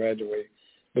about to graduate.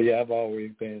 But yeah, I've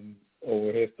always been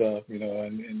over his stuff. You know,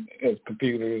 and his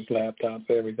computers, laptops,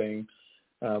 everything.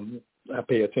 I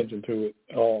pay attention to it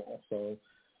all. So,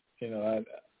 you know,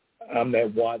 I'm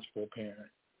that watchful parent.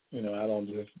 You know, I don't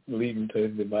just leave him to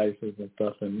his devices and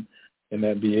stuff, and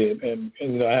that be it. And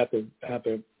you know, I have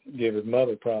to give his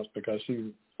mother props because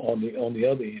she's on the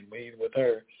other end. When he's with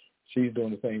her, she's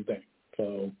doing the same thing.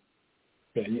 So,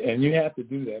 yeah, and you have to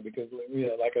do that because, you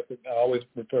know, like I said, I always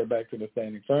refer back to the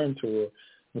Standing Firm tour.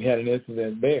 We had an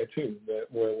incident there too,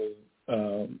 where it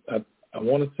was I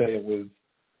want to say it was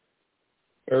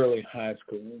early high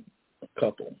school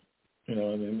couple, you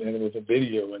know, and it was a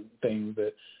video and things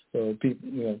that, so people,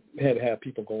 you know, had to have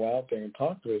people go out there and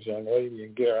talk to this young lady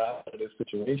and get her out of this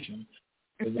situation.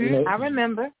 You know, I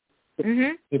remember.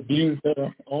 Abused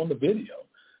her on the video,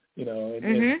 you know,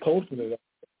 and posted it.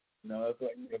 You know, it's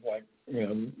like you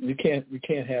know, you can't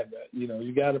have that. You know,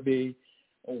 you got to be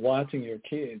watching your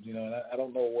kids. You know, and I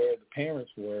don't know where the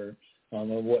parents were. I don't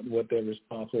know what their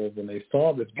response was when they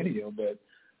saw this video, but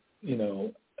you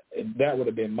know, if that would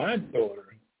have been my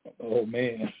daughter, oh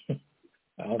man,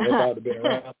 I don't know if I would have been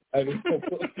around.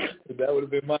 But that would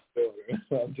have been my daughter.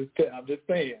 So I'm just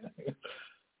saying.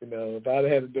 You know, if I'd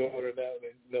had a daughter now,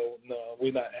 then no,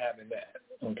 we're not having that.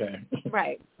 Okay.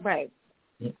 Right.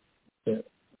 Yeah.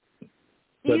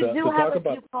 You do have a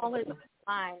few callers on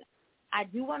the line. I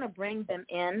do want to bring them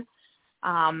in.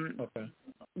 Okay.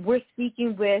 We're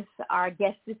speaking with our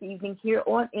guest this evening here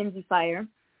on Indie Fire,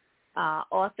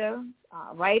 author,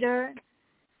 writer,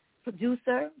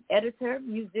 producer, editor,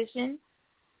 musician,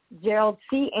 Gerald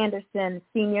C. Anderson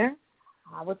Sr.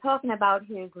 We're talking about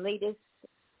his latest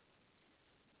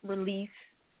release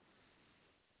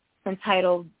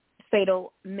entitled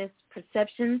Fatal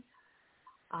Misperceptions.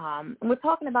 And we're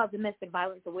talking about domestic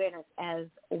violence awareness as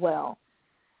well.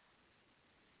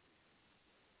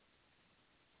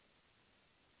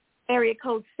 Area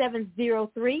code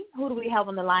 703. Who do we have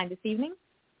on the line this evening?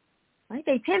 Right,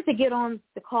 they tend to get on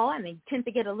the call and they tend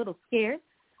to get a little scared.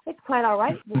 It's quite all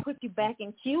right. We'll put you back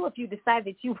in queue. If you decide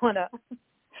that you want to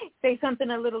say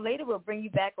something a little later, we'll bring you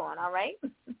back on, all right?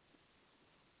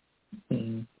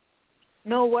 Mm-hmm.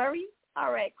 No worries.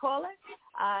 All right, caller.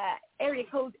 Area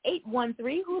code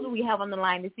 813. Who do we have on the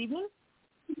line this evening?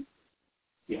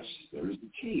 Yes, there is the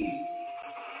key.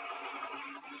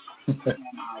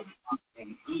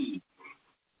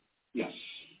 Yes.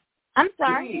 I'm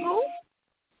sorry, who?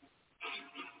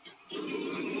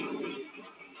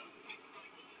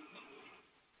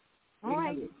 All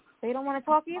right. They don't want to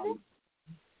talk either?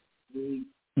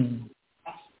 Mm-hmm.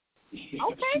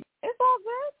 Okay, it's all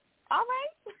good. All right.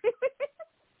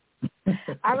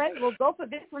 All right, we'll go for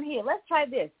this one here. Let's try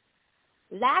this.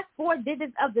 Last 4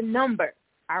 digits of the number.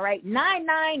 All right,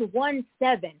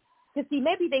 9917. To see,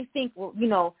 maybe they think, well, you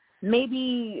know,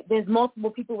 maybe there's multiple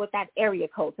people with that area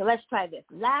code. So let's try this.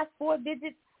 Last 4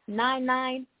 digits,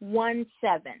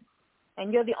 9917.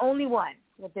 And you're the only one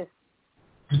with this.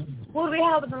 Who do we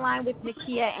have on the line with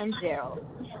Nakia and Gerald?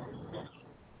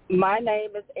 My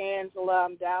name is Angela.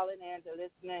 I'm dialing in to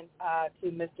listening to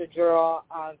Mr. Gerald.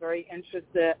 Very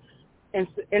interesting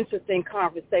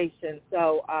conversation.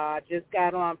 So I just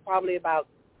got on probably about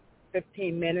 10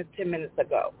 minutes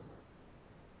ago.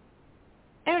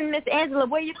 And Miss Angela,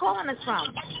 where are you calling us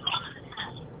from?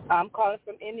 I'm calling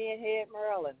from Indian Head,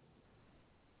 Maryland.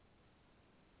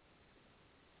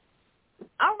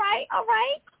 All right.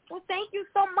 Well, thank you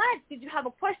so much. Did you have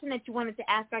a question that you wanted to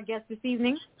ask our guest this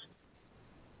evening?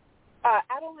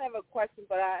 I don't have a question,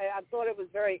 but I thought it was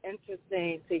very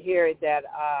interesting to hear that,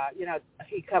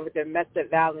 he covered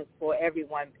domestic violence for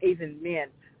everyone, even men.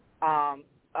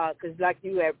 Because like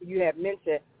you have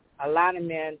mentioned, a lot of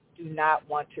men do not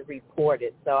want to report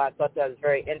it. So I thought that was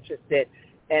very interesting.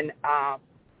 And are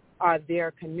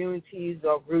there communities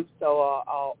or groups or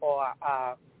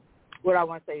what I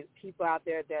want to say, people out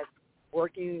there that's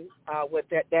working with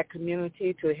that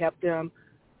community to help them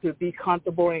to be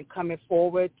comfortable in coming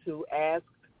forward to ask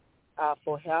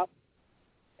for help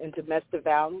in domestic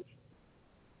violence?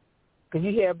 Because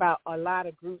you hear about a lot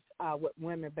of groups with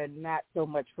women, but not so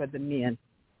much for the men.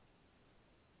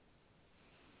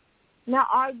 Now,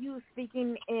 are you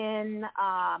speaking in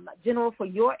general for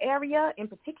your area in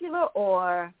particular,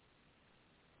 or?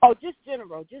 Oh, just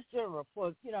general,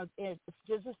 for,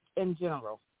 just in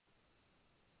general.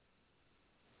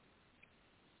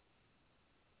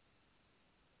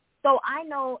 So I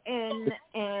know in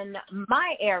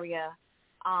my area,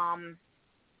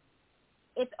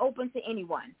 it's open to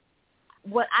anyone.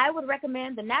 What I would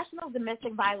recommend, the National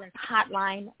Domestic Violence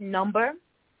Hotline number,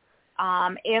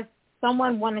 if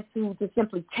someone wanted to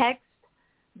simply text,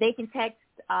 they can text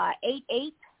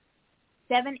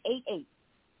 88788.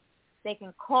 They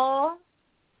can call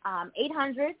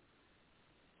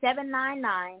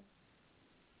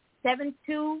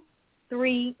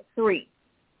 800-799-7233.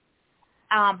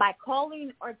 By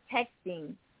calling or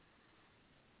texting,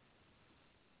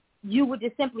 you would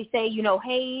just simply say,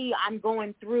 hey, I'm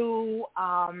going through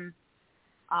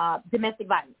domestic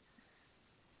violence.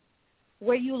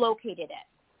 Where are you located at?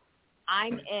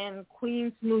 I'm in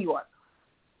Queens, New York.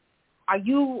 Are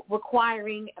you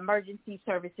requiring emergency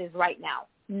services right now?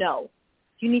 No.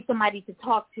 Do you need somebody to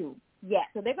talk to? Yes.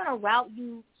 So they're going to route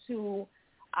you to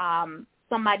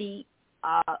somebody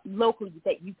locally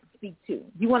that you can speak to.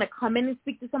 You want to come in and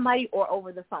speak to somebody or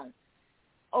over the phone?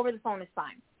 Over the phone is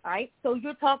fine. All right. So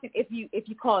you're talking if you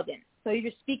called in. So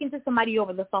you're speaking to somebody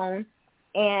over the phone,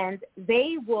 and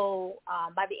they will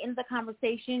by the end of the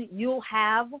conversation, you'll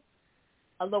have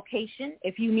a location.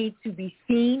 If you need to be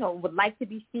seen or would like to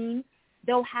be seen,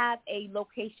 they'll have a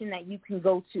location that you can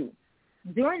go to.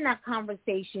 During that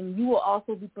conversation, you will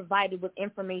also be provided with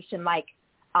information like,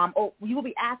 you will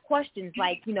be asked questions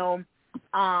like, and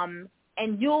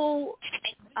you'll,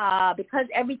 because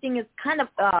everything is kind of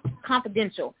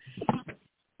confidential,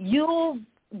 you'll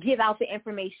give out the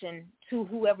information to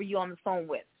whoever you're on the phone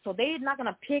with. So they're not going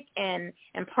to pick and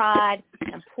prod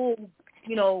and pull,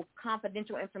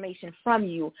 confidential information from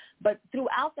you. But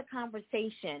throughout the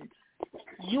conversation,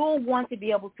 you'll want to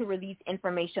be able to release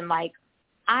information like,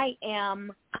 I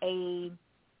am a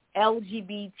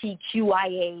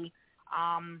LGBTQIA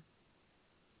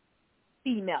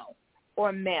female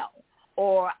or male,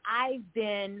 or I've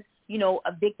been,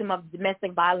 a victim of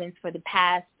domestic violence for the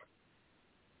past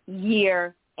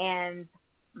year, and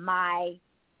my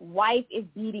wife is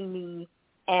beating me,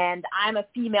 and I'm a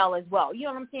female as well. You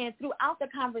know what I'm saying? Throughout the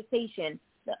conversation,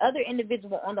 the other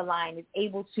individual on the line is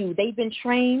able to, they've been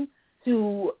trained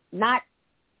to not,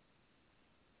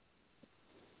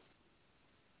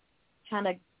 trying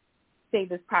to say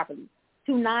this properly,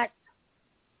 to not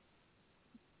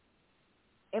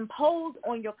impose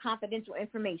on your confidential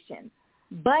information,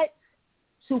 but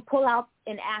to pull out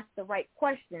and ask the right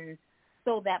questions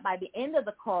so that by the end of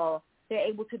the call, they're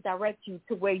able to direct you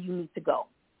to where you need to go.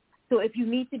 So if you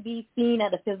need to be seen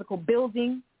at a physical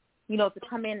building, you know, to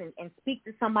come in and speak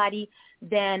to somebody,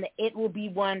 then it will be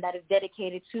one that is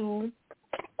dedicated to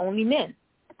only men,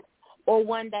 or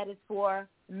one that is for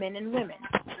men and women,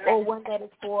 or one that is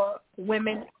for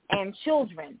women and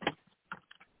children.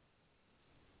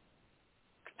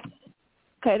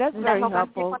 Okay, that's very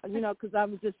helpful. You know, because I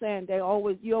was just saying you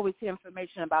always hear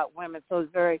information about women, so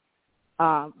it's very,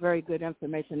 very good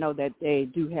information to know that they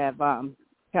do have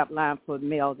helpline for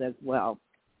males as well.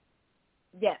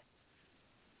 Yes.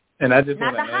 And I just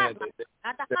not want to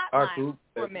add that our group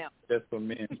for males. Just for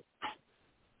men.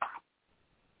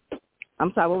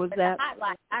 I'm sorry, what was that? The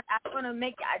hotline. I want to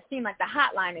make it seem like the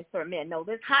hotline is for men. No,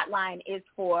 this hotline is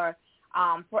for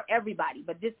everybody.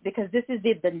 But because this is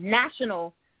the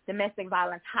national domestic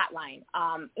violence hotline.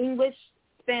 English,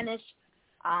 Spanish.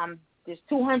 There's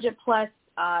 200 plus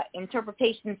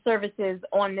interpretation services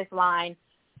on this line.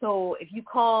 So if you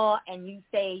call and you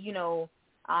say, you know,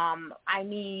 I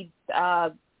need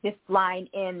this line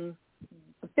in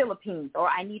the Philippines, or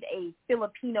I need a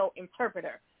Filipino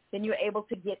interpreter, then you're able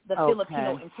to get the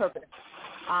Filipino interpreter.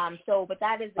 But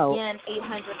that is, again,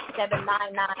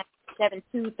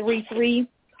 800-799-7233.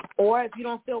 Or if you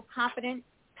don't feel confident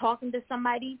talking to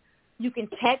somebody, you can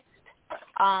text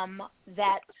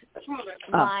that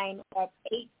line at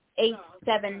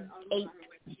 88788.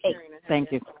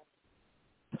 Thank you.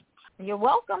 You're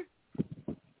welcome.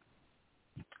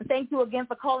 Thank you again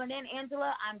for calling in,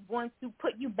 Angela. I'm going to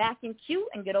put you back in queue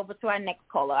and get over to our next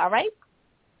caller, all right?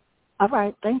 All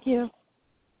right, thank you.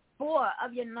 4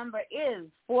 of your number is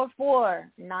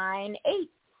 4498.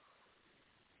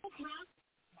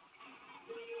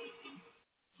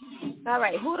 All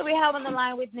right, who do we have on the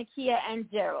line with Nakia and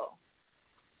Gerald?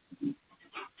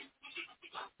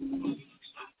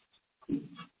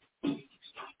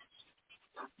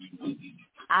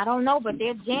 I don't know, but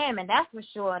they're jamming, that's for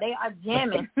sure. They are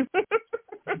jamming.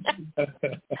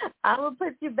 I will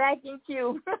put you back in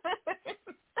queue.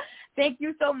 Thank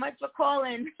you so much for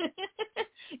calling.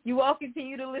 You all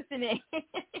continue to listen in.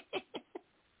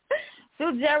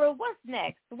 So, Gerald, what's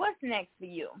next? What's next for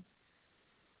you?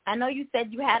 I know you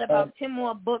said you had about 10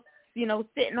 more books, you know,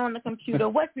 sitting on the computer.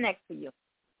 What's next for you?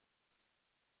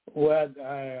 Well,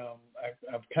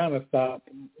 I've kind of stopped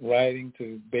writing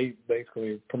to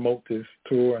basically promote this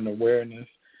tour and awareness,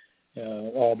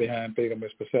 all behind Fatal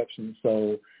Misperceptions.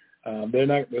 So there's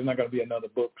not going to be another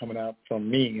book coming out from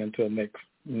me until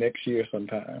next year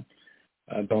sometime.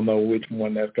 I don't know which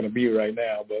one that's going to be right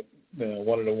now, but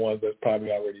one of the ones that's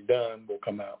probably already done will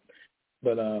come out.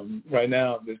 But right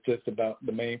now, it's just about,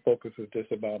 the main focus is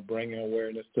just about bringing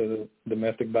awareness to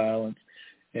domestic violence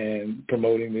and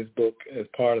promoting this book as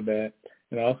part of that.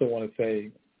 And I also want to say,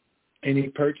 any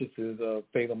purchases of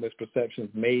Fatal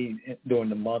Misperceptions made during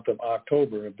the month of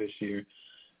October of this year,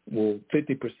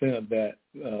 50% of that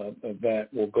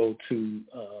will go to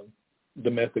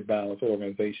domestic violence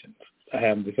organizations. I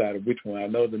haven't decided which one. I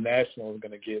know the National is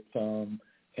going to get some,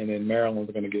 and then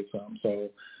Maryland's going to get some. So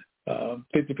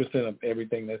 50% of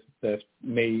everything that's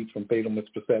made from Fatal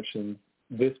Misperceptions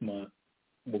this month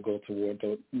will go toward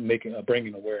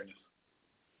bringing awareness.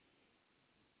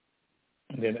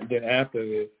 And then after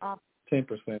this, 10%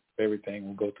 of everything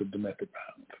will go to domestic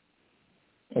violence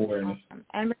awareness. Awesome.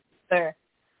 And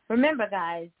remember,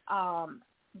 guys,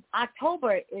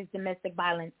 October is Domestic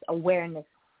Violence Awareness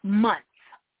Month,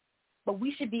 but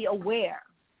we should be aware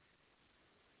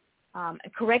and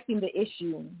correcting the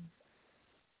issue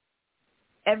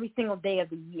every single day of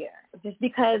the year. Just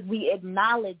because we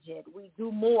acknowledge it, we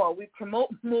do more, we promote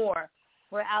more,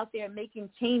 we're out there making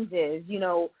changes, you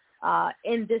know,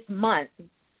 in this month.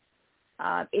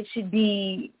 It should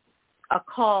be a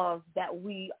cause that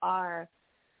we are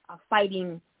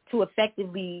fighting to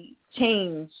effectively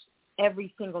change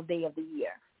every single day of the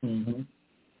year. Mm-hmm.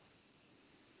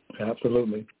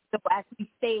 Absolutely. So as we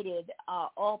stated,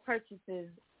 all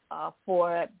purchases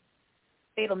for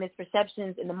Fatal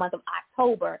Misperceptions in the month of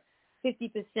October,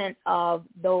 50% of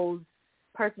those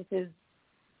purchases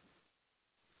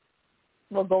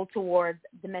will go towards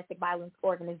domestic violence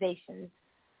organizations.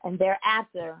 And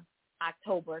thereafter,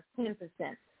 October, 10%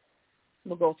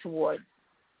 will go towards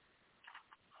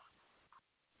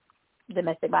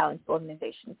domestic violence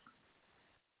organizations.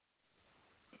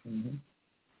 Mm-hmm.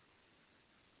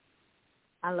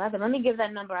 I love it. Let me give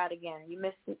that number out again. You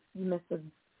missed it. You missed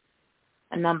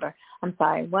a number. I'm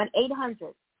sorry.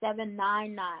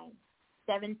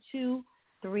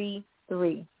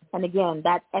 1-800-799-7233. And again,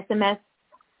 that's SMS,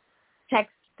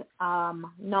 text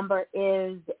number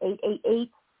is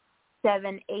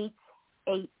 888-7888.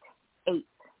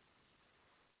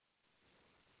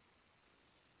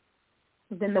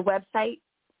 Then the website,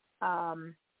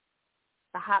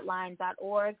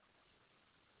 thehotline.org,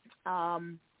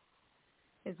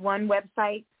 is one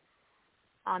website.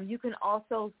 You can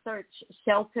also search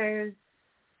shelters,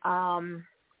 and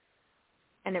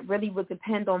it really would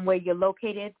depend on where you're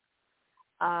located,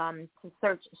 to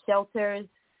search shelters,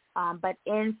 but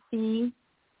ncadv.org.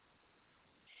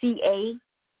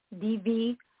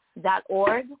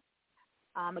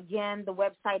 Again, the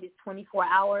website is 24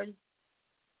 hours,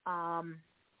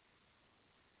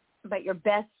 but your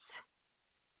best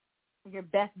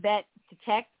bet to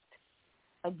text,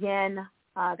 again,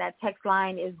 that text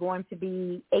line is going to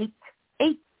be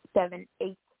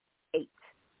 88788.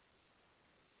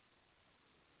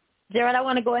 Jared, I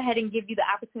want to go ahead and give you the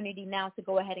opportunity now to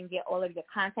go ahead and get all of your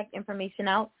contact information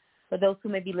out for those who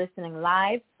may be listening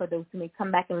live, for those who may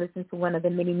come back and listen to one of the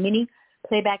many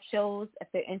playback shows, if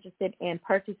they're interested in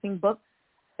purchasing books,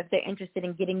 if they're interested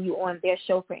in getting you on their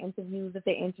show for interviews, if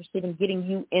they're interested in getting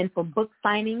you in for book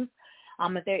signings,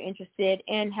 if they're interested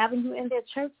in having you in their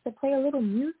church to play a little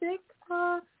music,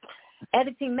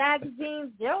 editing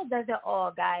magazines. Gerald does it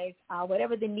all, guys.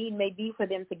 Whatever the need may be for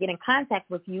them to get in contact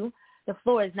with you, the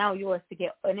floor is now yours to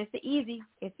get. And it's easy,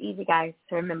 guys,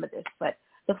 to remember this. But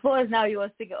the floor is now yours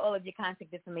to get all of your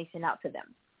contact information out to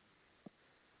them.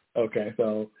 Okay,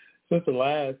 so since the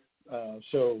last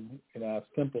show, I've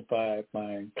simplified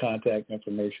my contact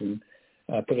information.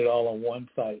 I put it all on one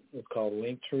site. It's called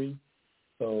Linktree.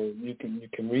 So you can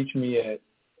reach me at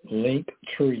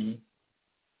Linktree,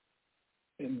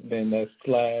 and then that's /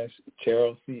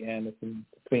 Gerald C. Anderson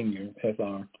Sr.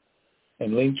 SR.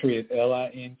 And Linktree is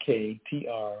linktr.ee.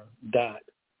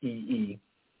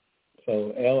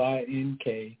 So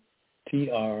linktr.ee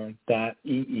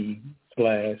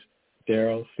 /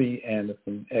 Gerald C.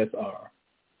 Anderson SR.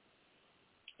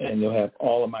 And you'll have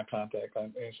all of my contact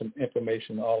and some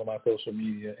information, all of my social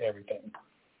media, everything.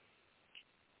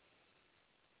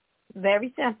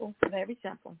 Very simple.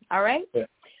 All right? Yeah.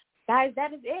 Guys,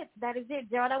 that is it.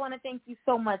 Gerald, I want to thank you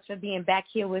so much for being back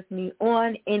here with me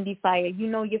on Indie Fire. You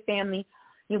know your family.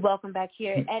 You're welcome back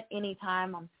here at any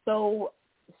time. I'm so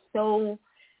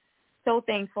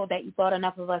thankful that you thought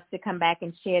enough of us to come back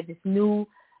and share this new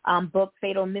book,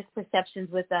 Fatal Misperceptions,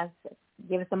 with us.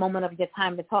 Give us a moment of your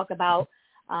time to talk about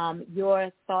your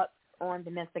thoughts on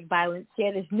domestic violence.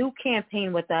 Share this new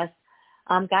campaign with us.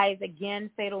 Guys, again,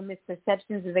 Fatal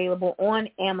Misperceptions available on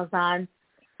Amazon.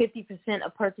 50%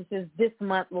 of purchases this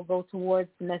month will go towards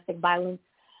domestic violence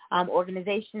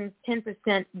organizations.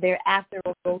 10% thereafter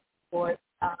will go towards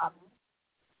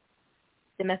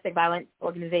domestic violence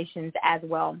organizations as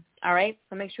well. All right?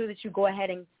 So make sure that you go ahead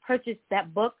and purchase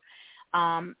that book.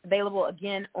 Available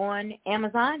again on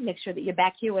Amazon. Make sure that you're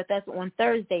back here with us on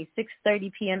Thursday,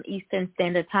 6:30 p.m. Eastern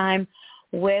Standard Time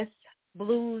with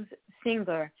blues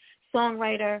singer,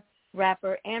 songwriter,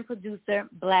 rapper, and producer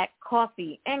Black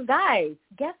Coffee. And guys,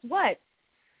 guess what?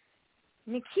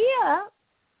 Nakia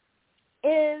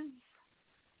is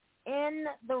in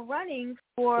the running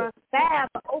for Fab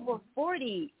Over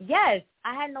 40. Yes,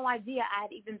 I had no idea I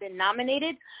had even been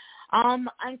nominated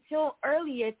until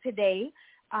earlier today.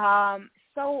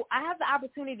 So I have the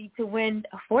opportunity to win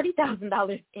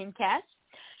 $40,000 in cash,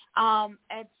 a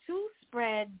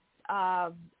 2-spread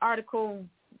article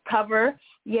cover,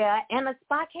 and a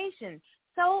spotcation.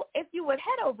 So if you would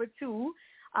head over to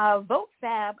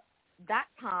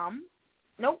votefab.com,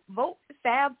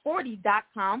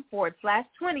 votefab40.com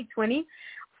 /2020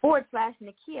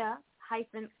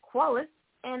 /Nakia-Qualis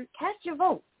and cast your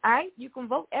vote. All right, you can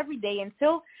vote every day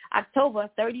until October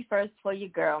 31st for your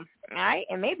girl. All right,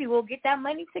 and maybe we'll get that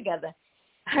money together.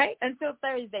 All right, until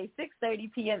Thursday,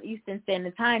 6:30 p.m. Eastern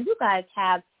Standard Time. You guys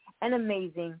have an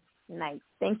amazing night.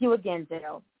 Thank you again,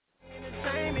 Gerald.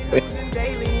 Entertainment news and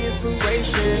daily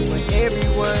inspiration for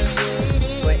everyone.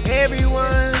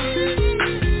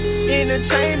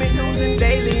 Entertainment news and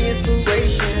daily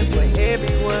inspiration for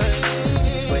everyone.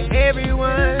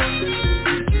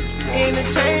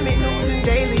 Entertainment news and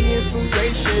daily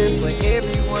inspiration for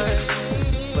everyone.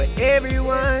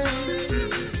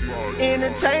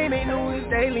 Entertainment news,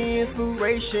 daily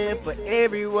inspiration for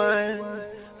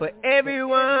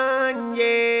everyone,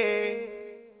 yeah.